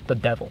like the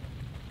devil,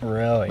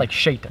 Really? like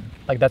Shaitan.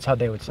 Like that's how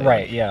they would say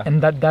Right, it. yeah.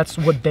 And that's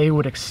what they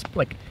would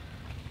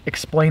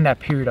explain that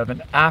period of.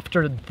 And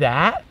after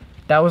that,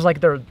 that was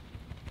like their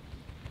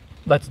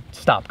let's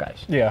stop,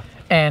 guys. Yeah.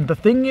 And the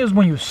thing is,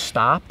 when you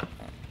stop,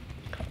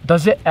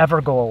 does it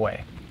ever go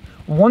away?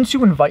 Once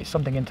you invite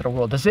something into the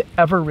world, does it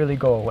ever really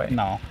go away?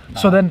 No.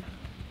 So then,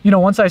 you know,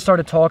 once I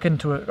started talking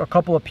to a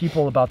couple of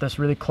people about this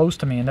really close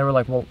to me, and they were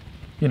like, well,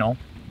 you know,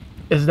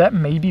 is that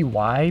maybe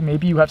why?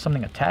 Maybe you have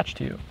something attached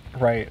to you.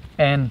 Right.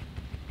 And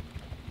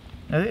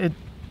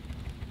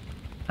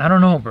I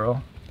don't know,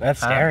 bro.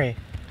 That's scary.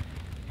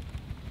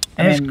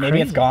 I And mean,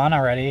 maybe it's crazy. gone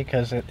already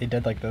because they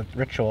did like the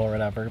ritual or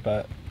whatever,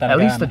 but then At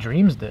least again- the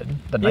dreams did.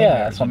 The Yeah,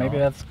 nightmares, so you maybe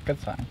know. that's a good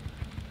sign.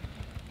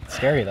 It's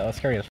scary though. It's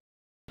scary as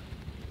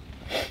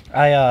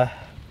I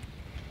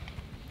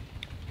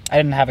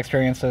didn't have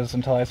experiences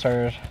until I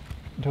started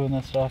doing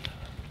this stuff.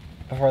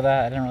 Before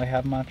that, I didn't really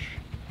have much.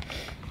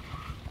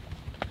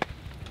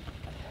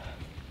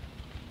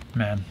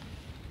 Man.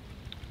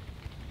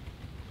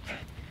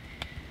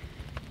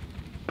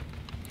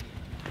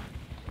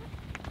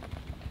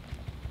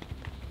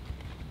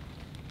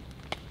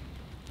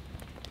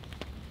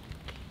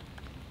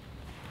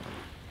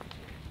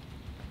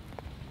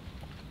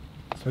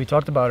 So we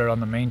talked about it on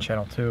the main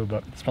channel too,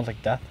 but It smells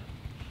like death.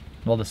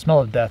 well, the smell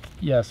of death,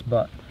 yes,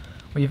 but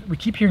we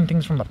keep hearing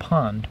things from the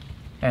pond,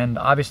 and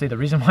obviously the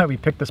reason why we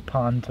picked this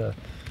pond to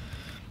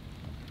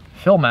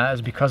film at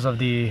is because of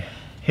the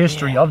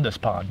history of this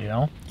pond, you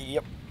know?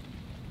 Yep.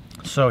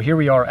 So here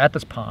we are at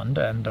this pond,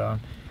 and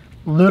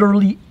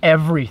literally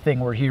everything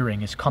we're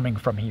hearing is coming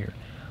from here.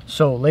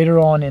 So later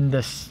on in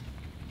this,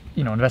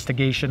 you know,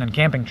 investigation and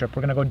camping trip,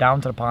 we're gonna go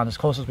down to the pond as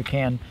close as we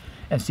can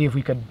and see if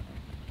we could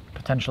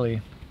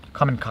potentially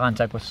come in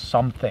contact with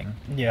something.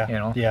 Yeah. You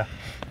know? Yeah.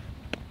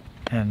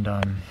 And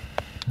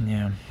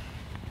yeah,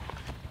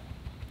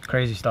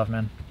 crazy stuff,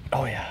 man.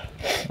 Oh yeah.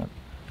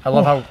 I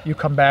love how you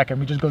come back and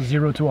we just go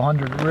 0 to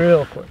 100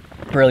 real quick,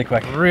 Really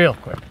quick.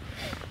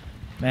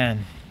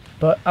 man.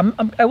 But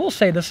I will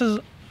say this is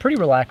pretty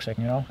relaxing,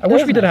 you know. I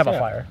wish is we did nice, have a yeah.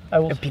 fire. I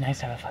will. It'd be nice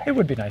to have a fire. It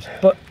would be nice,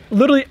 but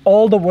literally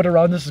all the wood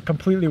around this is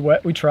completely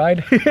wet. We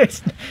tried.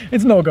 it's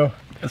no go.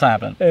 It's not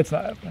happening. It's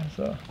not happening.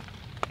 So,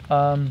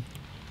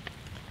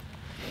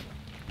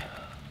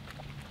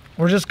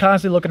 we're just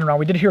constantly looking around.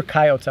 We did hear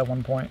coyotes at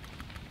one point,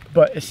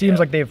 but it seems Yeah.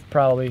 like they've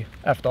probably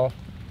effed off.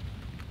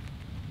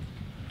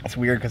 It's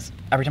weird because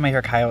every time I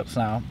hear coyotes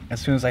now, as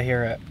soon as I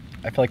hear it,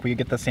 I feel like we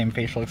get the same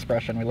facial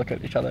expression. We look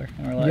at each other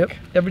and we're like, Yep,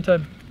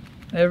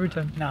 every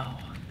time. no.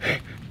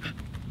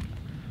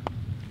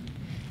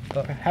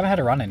 But, Haven't had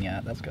a run in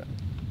yet. That's good.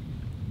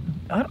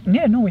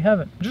 yeah, no, we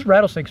haven't. Just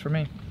rattlesnakes for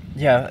me.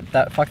 Yeah,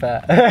 fuck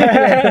that.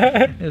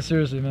 Yeah,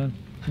 seriously, man.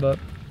 But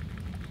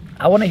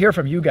I want to hear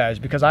from you guys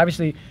because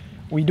obviously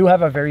we do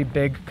have a very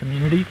big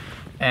community,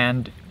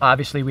 and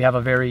obviously we have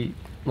a very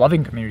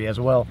loving community as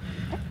well.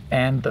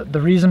 And the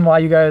reason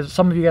why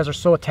some of you guys are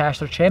so attached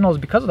to the channel is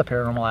because of the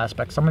paranormal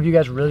aspect. Some of you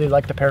guys really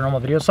like the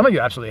paranormal videos. Some of you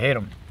absolutely hate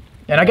them.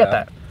 And I get Yeah.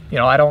 that. You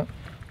know, I don't,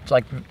 it's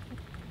like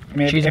I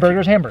mean,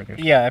 cheeseburgers, hamburgers.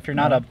 Yeah, if you're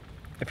not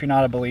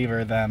a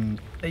believer, then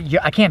Yeah,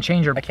 I can't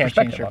change your I can't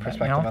perspective change your on that, you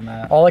perspective know? on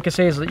that. All I can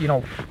say is that, you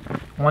know,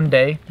 one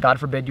day, God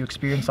forbid, you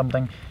experience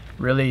something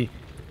really.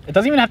 it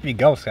doesn't even have to be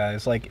ghosts,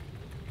 guys. Like,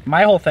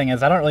 my whole thing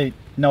is I don't really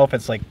know if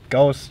it's like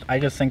ghosts. I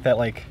just think that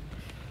like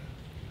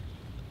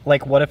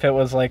what if it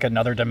was like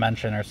another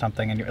dimension or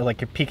something, and you're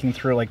peeking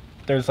through, like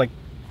there's like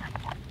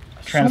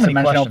So many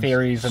transdimensional questions.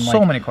 theories and so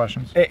like many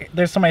questions.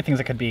 there's so many things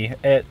it could be.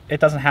 It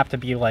doesn't have to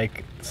be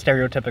like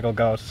stereotypical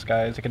ghosts,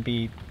 guys. It could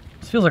be.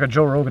 This feels like a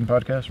Joe Rogan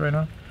podcast right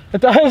now.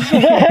 It does.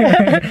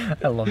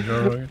 I love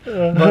Joe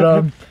Rogan.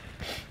 But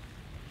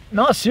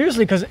no,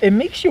 seriously, because it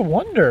makes you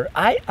wonder.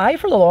 I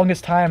for the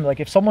longest time,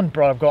 like if someone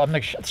brought up ghost, I'm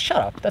like, shut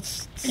up.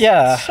 That's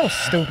Yeah. so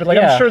stupid. Like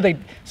Yeah. I'm sure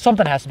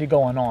something has to be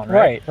going on,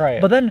 right?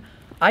 Right. But then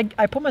I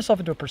put myself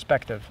into a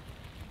perspective,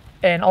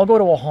 and I'll go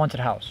to a haunted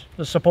house,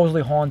 that's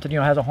supposedly haunted, you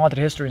know, has a haunted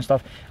history and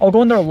stuff. I'll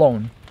go in there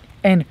alone,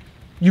 and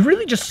you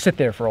really just sit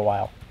there for a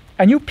while,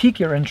 and you pique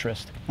your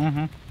interest.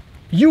 Mm-hmm.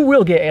 You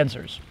will get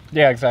answers.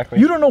 Yeah, exactly.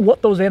 You don't know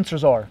what those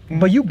answers are,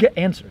 but you get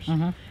answers.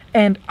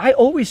 And I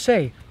always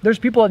say, there's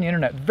people on the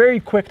internet very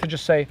quick to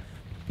just say,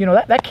 you know,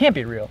 that can't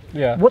be real.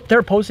 Yeah. What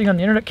they're posting on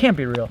the internet can't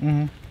be real.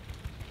 Mm-hmm.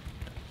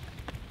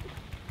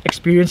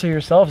 Experience it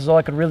yourself is all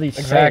I could really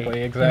say.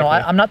 Exactly. You know,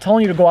 I'm not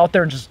telling you to go out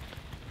there and just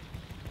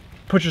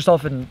put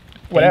yourself in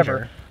whatever,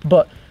 Danger.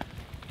 but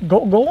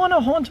go on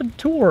a haunted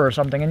tour or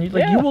something, and you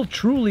Yeah. will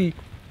truly.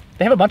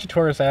 They have a bunch of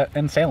tours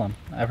in Salem.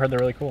 I've heard they're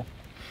really cool.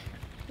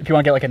 If you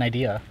want to get like an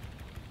idea.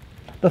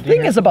 The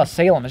thing is about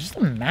Salem, it's just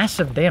a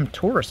massive damn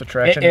tourist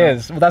attraction. It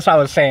is. Well, that's what I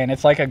was saying.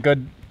 It's like a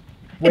good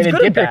way to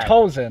good and dip your bad.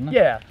 toes in.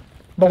 Yeah.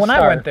 But To when I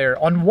start. went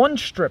there, on one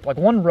strip, like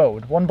one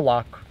road, one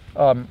block,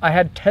 I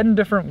had 10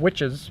 different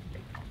witches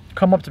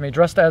come up to me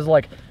dressed as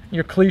like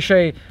your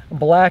cliche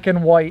black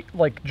and white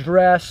like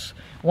dress.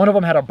 One of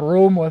them had a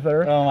broom with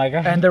her. Oh my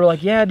god. And they were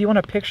like, yeah, do you want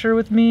a picture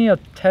with me?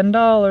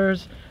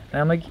 $10.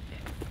 And I'm like,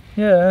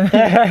 yeah.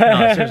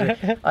 No,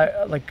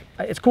 seriously.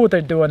 It's cool what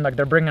they're doing. Like,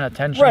 they're bringing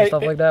attention and Right.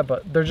 stuff like that.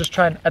 But they're just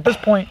trying, at this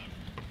point,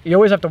 you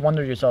always have to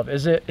wonder to yourself,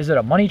 is it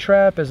a money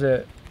trap? Is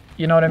it,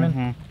 you know what I mean?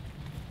 Mm-hmm.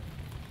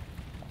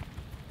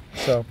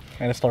 So,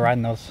 And it's still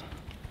riding those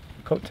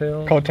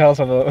coattails.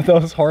 of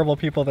those horrible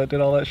people that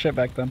did all that shit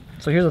back then.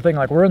 So here's the thing,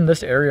 like, we're in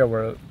this area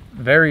where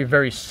very,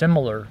 very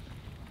similar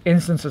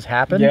instances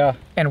happen. Yeah.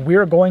 And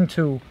we're going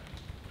to,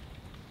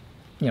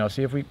 you know,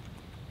 see if we...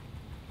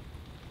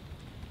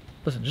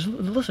 Listen, just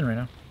listen right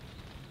now.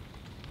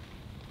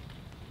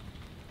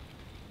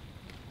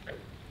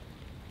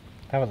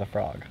 That was a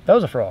frog. That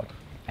was a frog.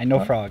 I know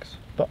What? frogs.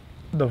 But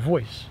the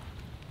voice.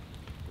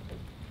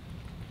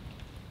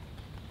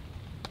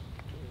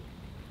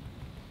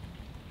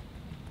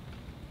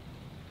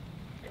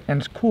 And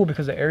it's cool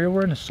because the area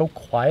we're in is so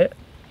quiet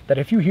that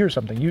if you hear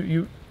something,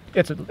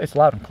 it's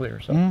loud and clear.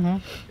 So, Mm-hmm.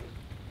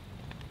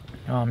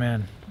 oh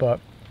man. But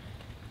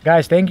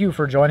guys, thank you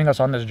for joining us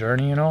on this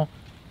journey, you know.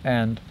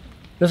 And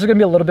this is gonna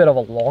be a little bit of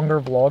a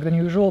longer vlog than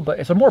usual, but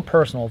it's a more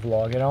personal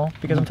vlog, you know,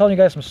 because I'm telling you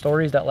guys some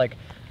stories that, like,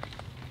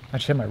 I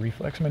just hit my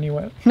reflex menu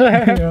went. You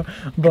know?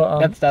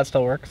 But That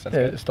still works. That's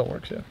it still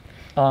works, yeah.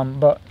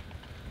 But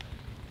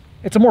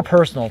it's a more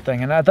personal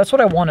thing, and that's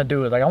what I want to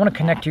do. Like, I want to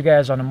connect you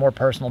guys on a more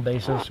personal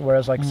basis,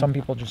 whereas like some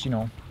people just, you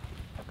know,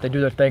 they do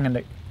their thing and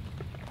they...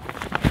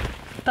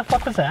 What the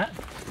fuck was that?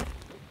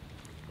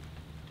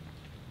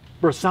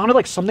 Bro, it sounded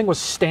like something was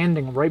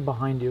standing right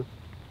behind you.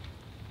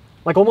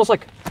 Like, almost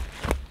like...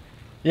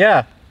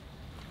 Yeah.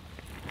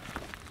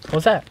 What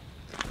was that?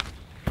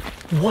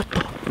 What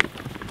the...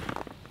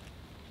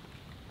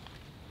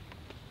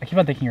 I keep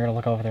on thinking you're gonna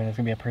look over there. There's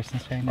gonna be a person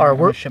standing there. All I'm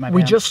gonna right, shit my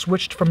we pants. just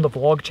switched from the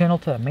vlog channel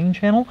to the main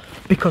channel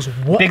because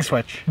what? Big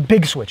switch.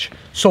 Big switch.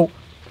 So...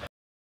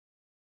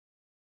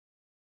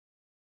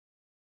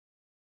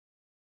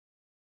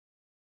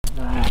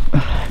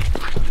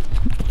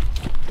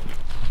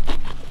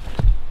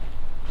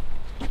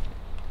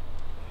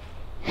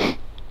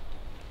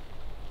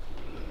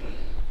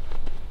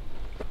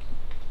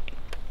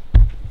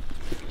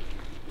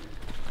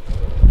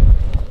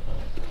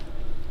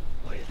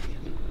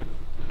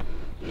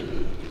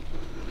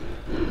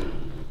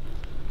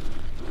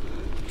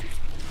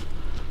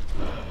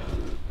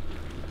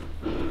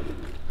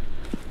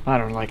 I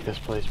don't like this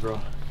place, bro.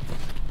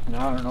 And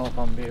I don't know if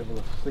I'm gonna be able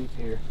to sleep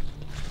here.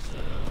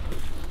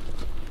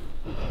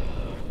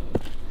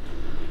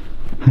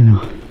 I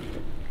know.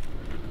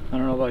 I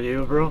don't know about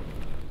you, bro,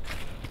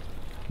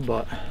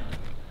 but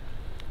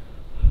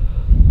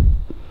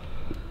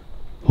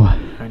What?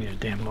 I need a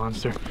damn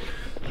monster.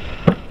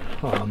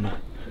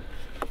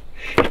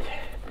 Shit.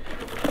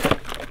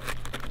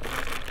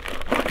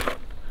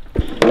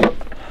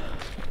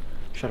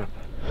 Shut up.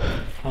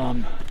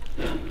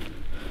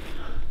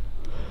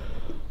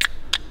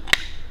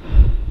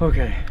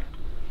 Okay.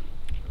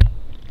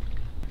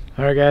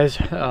 Alright guys,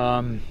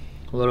 a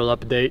little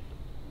update.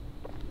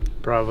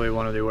 Probably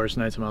one of the worst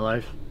nights of my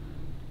life.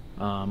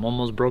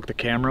 Almost broke the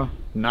camera,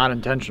 not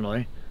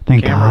intentionally.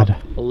 Thank Camera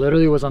God.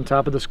 literally was on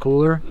top of this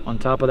cooler, on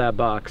top of that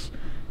box.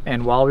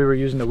 And while we were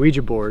using the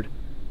Ouija board,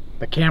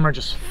 the camera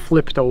just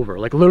flipped over.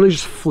 Like, literally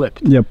just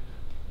flipped. Yep.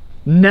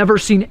 Never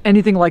seen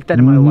anything like that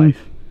in my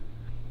life.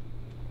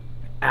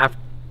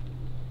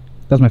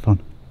 That's my phone.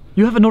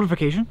 You have a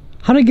notification?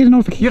 How did I get a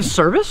notification? You have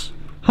service?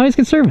 How did I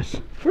get service?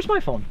 Where's my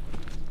phone?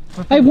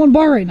 I have 1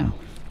 bar right now.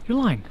 You're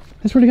lying.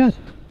 I swear to God.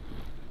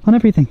 On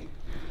everything.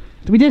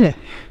 We did it.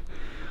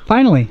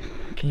 Finally.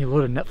 Can you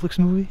load a Netflix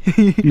movie?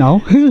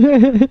 No.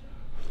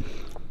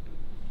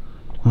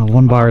 Well,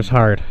 1 bar is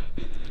hard.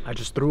 I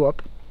just threw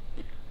up.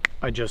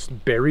 I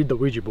just buried the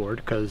Ouija board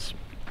because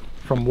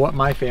from what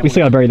my family... We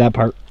still gotta bury that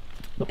part.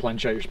 The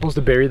planchette, you're supposed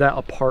to bury that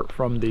apart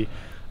from the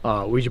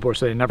Ouija board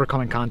so they never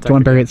come in contact. Do you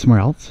want to bury it somewhere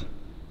else?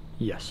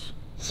 Yes.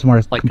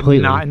 Somewhere Like,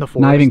 completely. not in the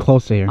Not even forest.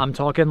 close to here. I'm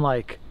talking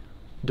like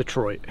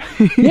Detroit.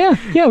 yeah,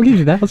 we can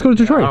do that. Let's go to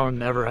Detroit. That'll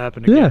never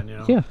happen again, you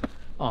know?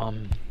 Yeah.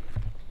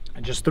 I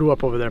just threw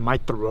up over there. My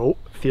throat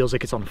feels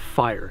like it's on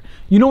fire.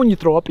 You know when you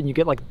throw up and you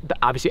get like the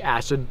obviously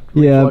acid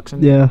reflux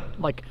and yeah.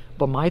 like,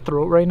 but my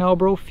throat right now,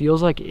 bro,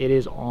 feels like it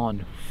is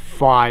on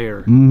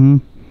fire. Mm-hmm.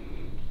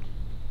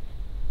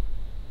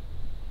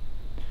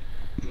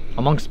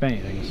 Amongst many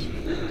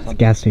things. The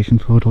gas station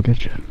food will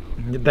get you.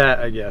 That,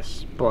 I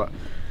guess. But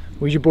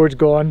Ouija board's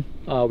gone.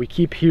 We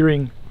keep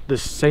hearing the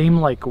same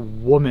like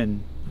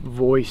woman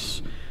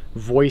voices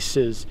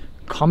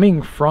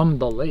coming from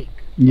the lake.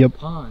 Yep.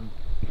 Pond.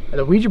 And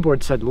the Ouija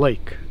board said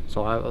lake,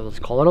 so let's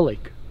call it a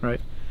lake,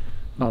 right?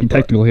 Be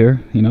technical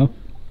here, you know?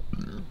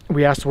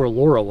 We asked where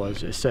Laura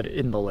was. It said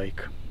in the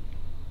lake.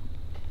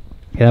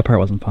 Yeah, that part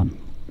wasn't fun.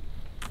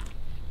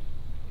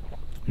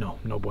 No,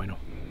 no bueno.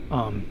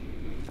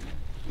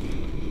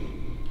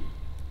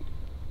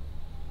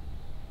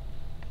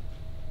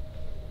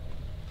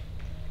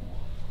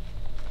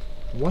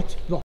 What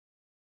the?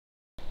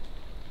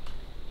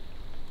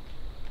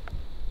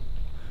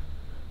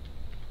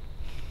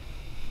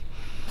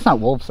 It's not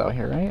wolves out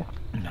here, right?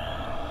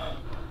 No.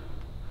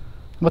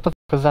 What the f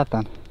was that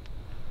then?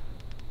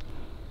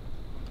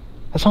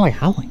 That sounded like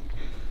howling.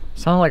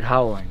 Sounded like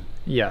howling.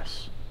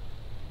 Yes.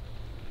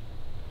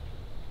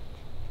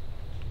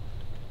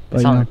 It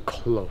But, sounded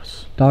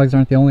close. Dogs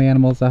aren't the only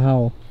animals that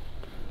howl.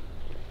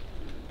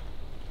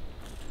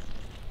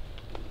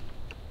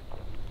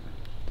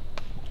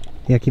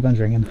 Yeah, keep on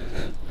drinking.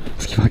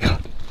 Let's keep on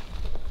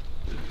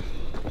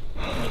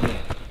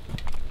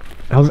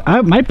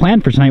going. My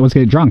plan for tonight was to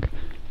get drunk.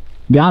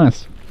 Be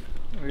honest.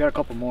 We got a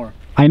couple more.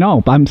 I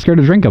know, but I'm scared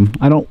to drink them.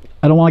 I don't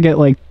want to get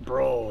like.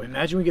 Bro,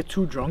 imagine we get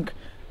too drunk.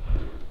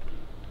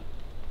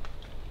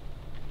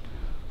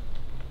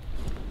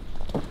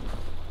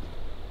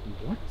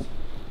 What?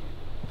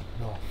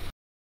 No.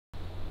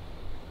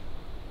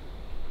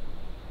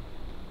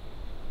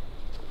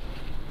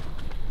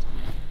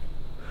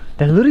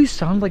 That literally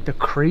sounds like the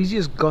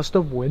craziest gust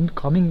of wind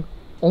coming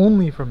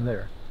only from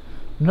there.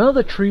 None of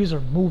the trees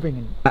are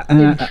moving an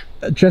inch.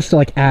 Just to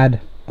like add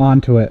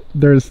onto it,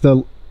 there's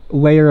the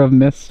layer of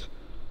mist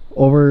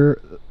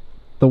over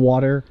the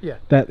water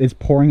that is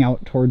pouring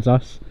out towards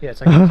us. Yeah,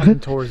 it's like coming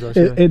towards us.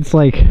 It's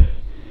like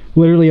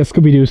literally a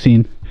Scooby-Doo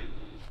scene.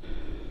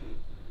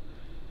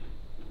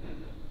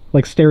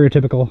 Like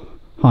stereotypical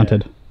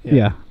haunted.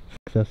 Yeah.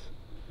 F this.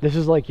 This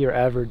is like your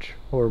average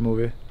horror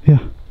movie. Yeah.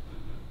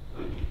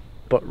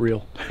 But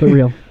real. But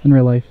real. In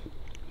real life.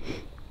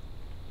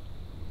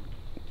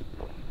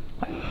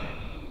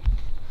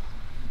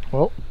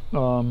 Well,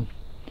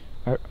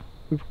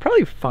 we could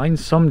probably find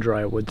some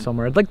dry wood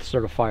somewhere. I'd like to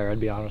start a fire,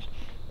 I'd be honest.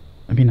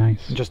 That'd be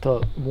nice. Just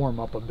to warm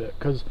up a bit.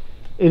 Because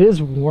it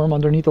is warm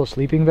underneath those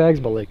sleeping bags,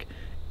 but like,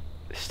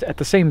 at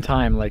the same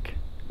time, like,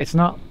 it's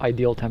not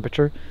ideal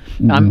temperature.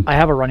 I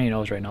have a runny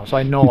nose right now, so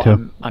I know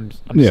I'm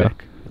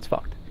sick. It's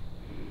fucked.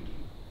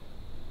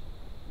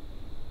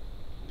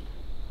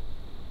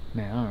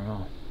 Man, I don't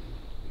know.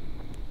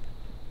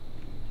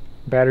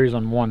 Batteries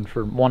on one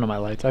for one of my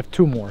lights. I have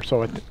two more,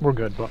 so we're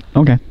good. But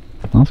okay,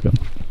 that's good.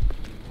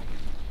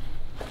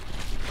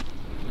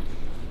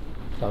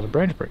 That was a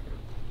branch break.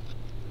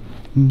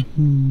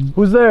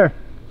 Who's there?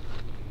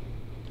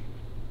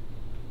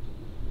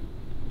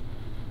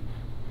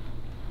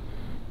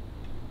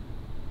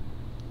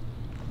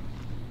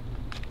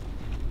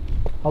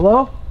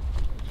 Hello?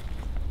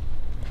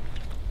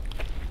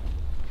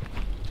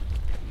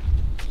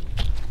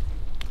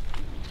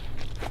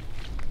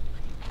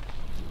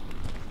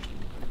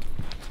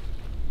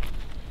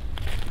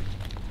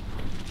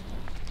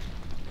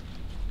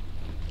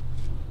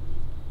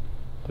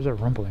 There's a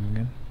rumbling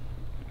again.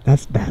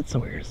 That's the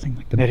weirdest thing,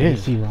 like the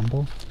bassy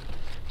rumble.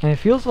 And it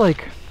feels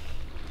like,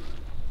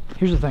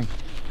 here's the thing,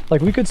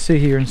 like we could sit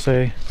here and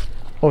say,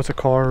 oh, it's a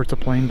car or it's a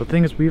plane, but the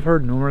thing is, we've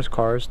heard numerous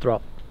cars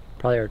throughout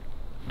probably our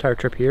entire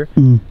trip here,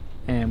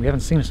 and we haven't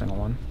seen a single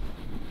one.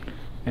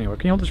 Anyway,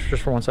 can you hold this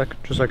just for 1 sec?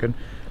 Just so I can,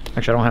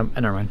 actually I don't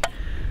have, never mind.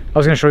 I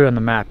was going to show you on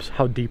the maps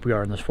how deep we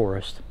are in this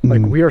forest.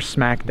 Like we are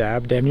smack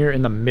dab, damn near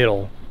in the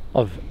middle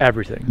of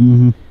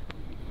everything.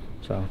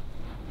 So,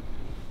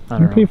 I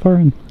don't know. Pretty far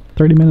in,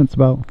 30 minutes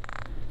about.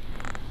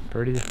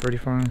 Pretty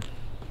far in. I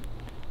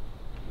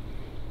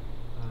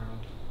don't know.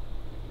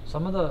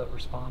 Some of the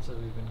responses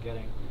we've been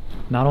getting,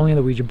 not only on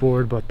the Ouija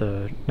board, but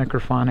the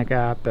Necrophonic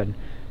app, and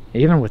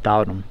even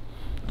without them,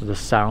 the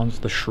sounds,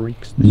 the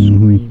shrieks, the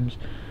screams.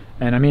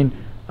 And I mean,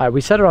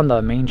 we said it on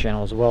the main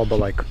channel as well, but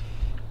like,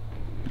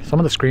 some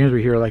of the screams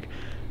we hear, like,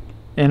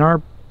 in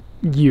our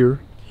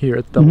year here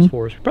at Devil's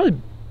Forest, we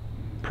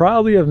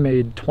probably have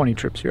made 20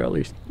 trips here at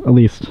least.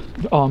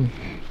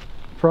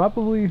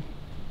 Probably in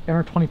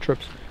our 20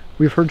 trips,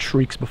 we've heard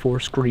shrieks before,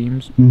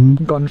 screams,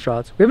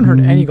 gunshots. We haven't heard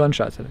any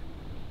gunshots today.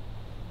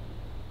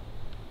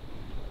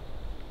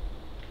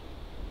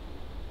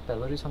 That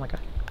literally sound like a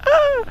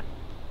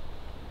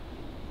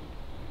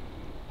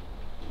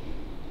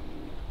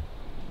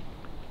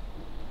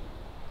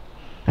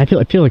I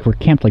feel like we're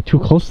camped like too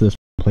close to this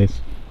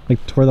place,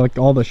 like to where like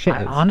all the shit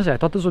is. Honestly, I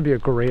thought this would be a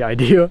great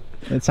idea.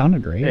 It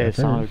sounded great. Yeah, it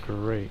sounded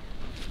great.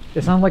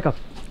 It sounded like a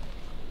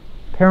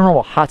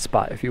paranormal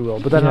hotspot, if you will.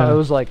 But then I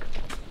was like,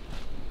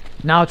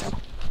 now it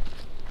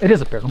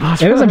is a paranormal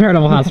hotspot. It is a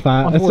paranormal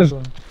hotspot. It's just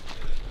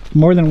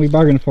more than we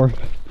bargained for.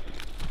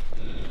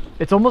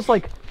 It's almost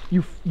like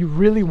you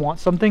really want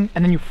something,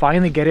 and then you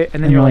finally get it,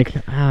 and then you're like,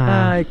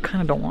 I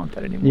kind of don't want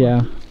that anymore.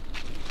 Yeah.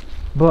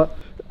 But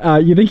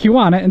you think you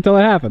want it until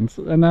it happens,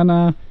 and then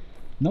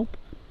nope.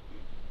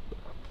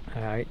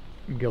 I'm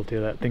guilty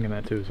of that, thinking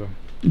that too. So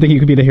you think you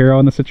could be the hero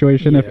in the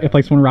situation if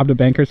like someone robbed a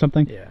bank or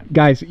something? Yeah.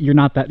 Guys, you're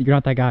not that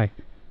guy,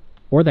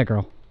 or that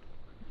girl.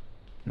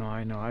 No,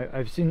 I know.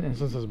 I've seen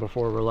instances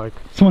before where like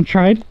someone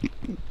tried.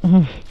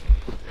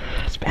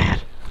 It's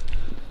bad.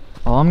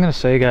 All I'm gonna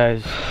say,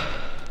 guys,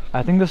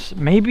 I think this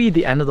may be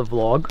the end of the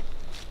vlog,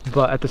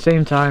 but at the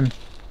same time,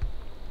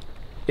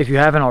 if you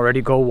haven't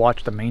already, go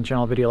watch the main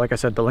channel video. Like I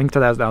said, the link to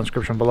that is down in the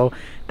description below.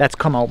 That's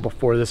come out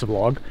before this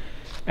vlog,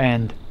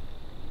 and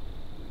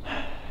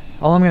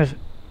all I'm gonna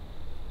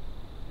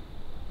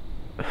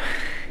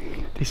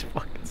These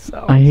fucking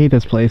sounds. I hate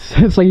this place.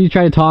 It's like you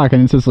try to talk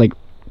and it's just like,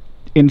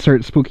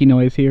 insert spooky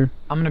noise here.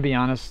 I'm gonna be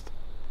honest.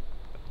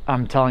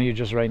 I'm telling you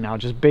just right now,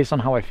 just based on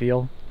how I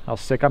feel, how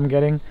sick I'm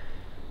getting,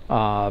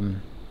 bunch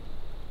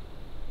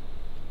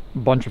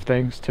of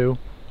things too.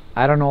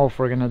 I don't know if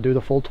we're gonna do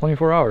the full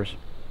 24 hours.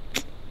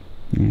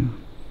 Yeah.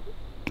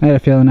 I had a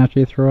feeling after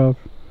you threw up.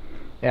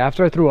 Yeah,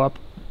 after I threw up,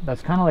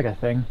 that's kind of like a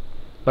thing.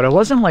 But it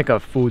wasn't like a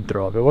food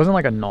throw up. It wasn't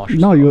like a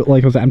nauseous No, throw you up.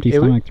 like it was an empty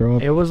stomach throw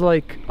up. It was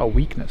like a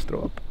weakness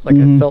throw up. Like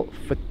I felt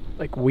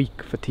like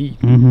weak,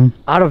 fatigued,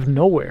 out of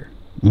nowhere.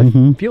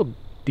 I feel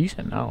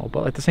decent now,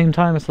 but at the same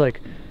time, it's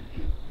like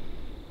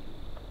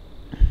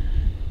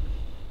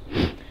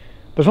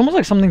there's almost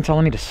like something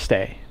telling me to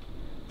stay.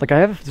 Like I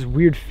have this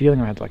weird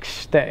feeling I had to like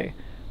stay,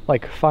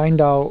 like find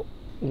out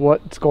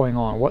what's going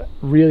on, what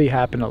really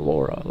happened to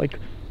Laura, like,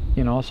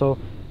 you know. So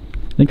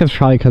I think that's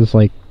probably because,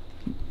 like,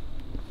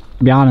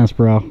 to be honest,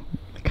 bro,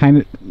 kind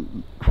of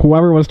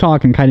whoever was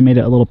talking kind of made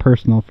it a little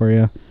personal for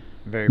you.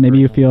 very Maybe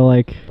you personal. feel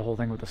like The whole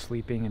thing with the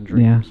sleeping and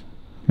dreams. Yeah.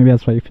 Maybe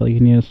that's why you feel like you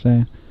need to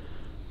stay.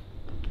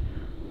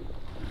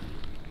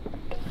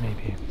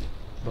 Maybe.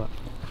 But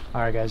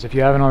alright guys, if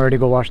you haven't already,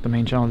 go watch the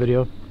main channel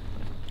video.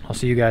 I'll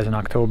see you guys in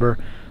October.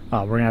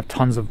 We're gonna have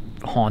tons of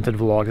haunted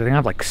vlogs. I think I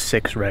have like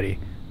 6 ready.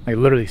 Like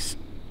literally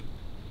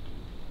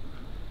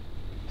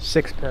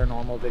 6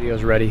 paranormal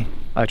videos ready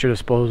at your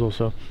disposal.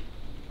 So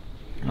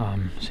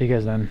see you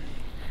guys then.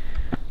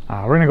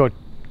 We're gonna go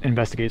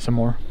investigate some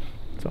more.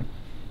 So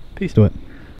peace. Do it.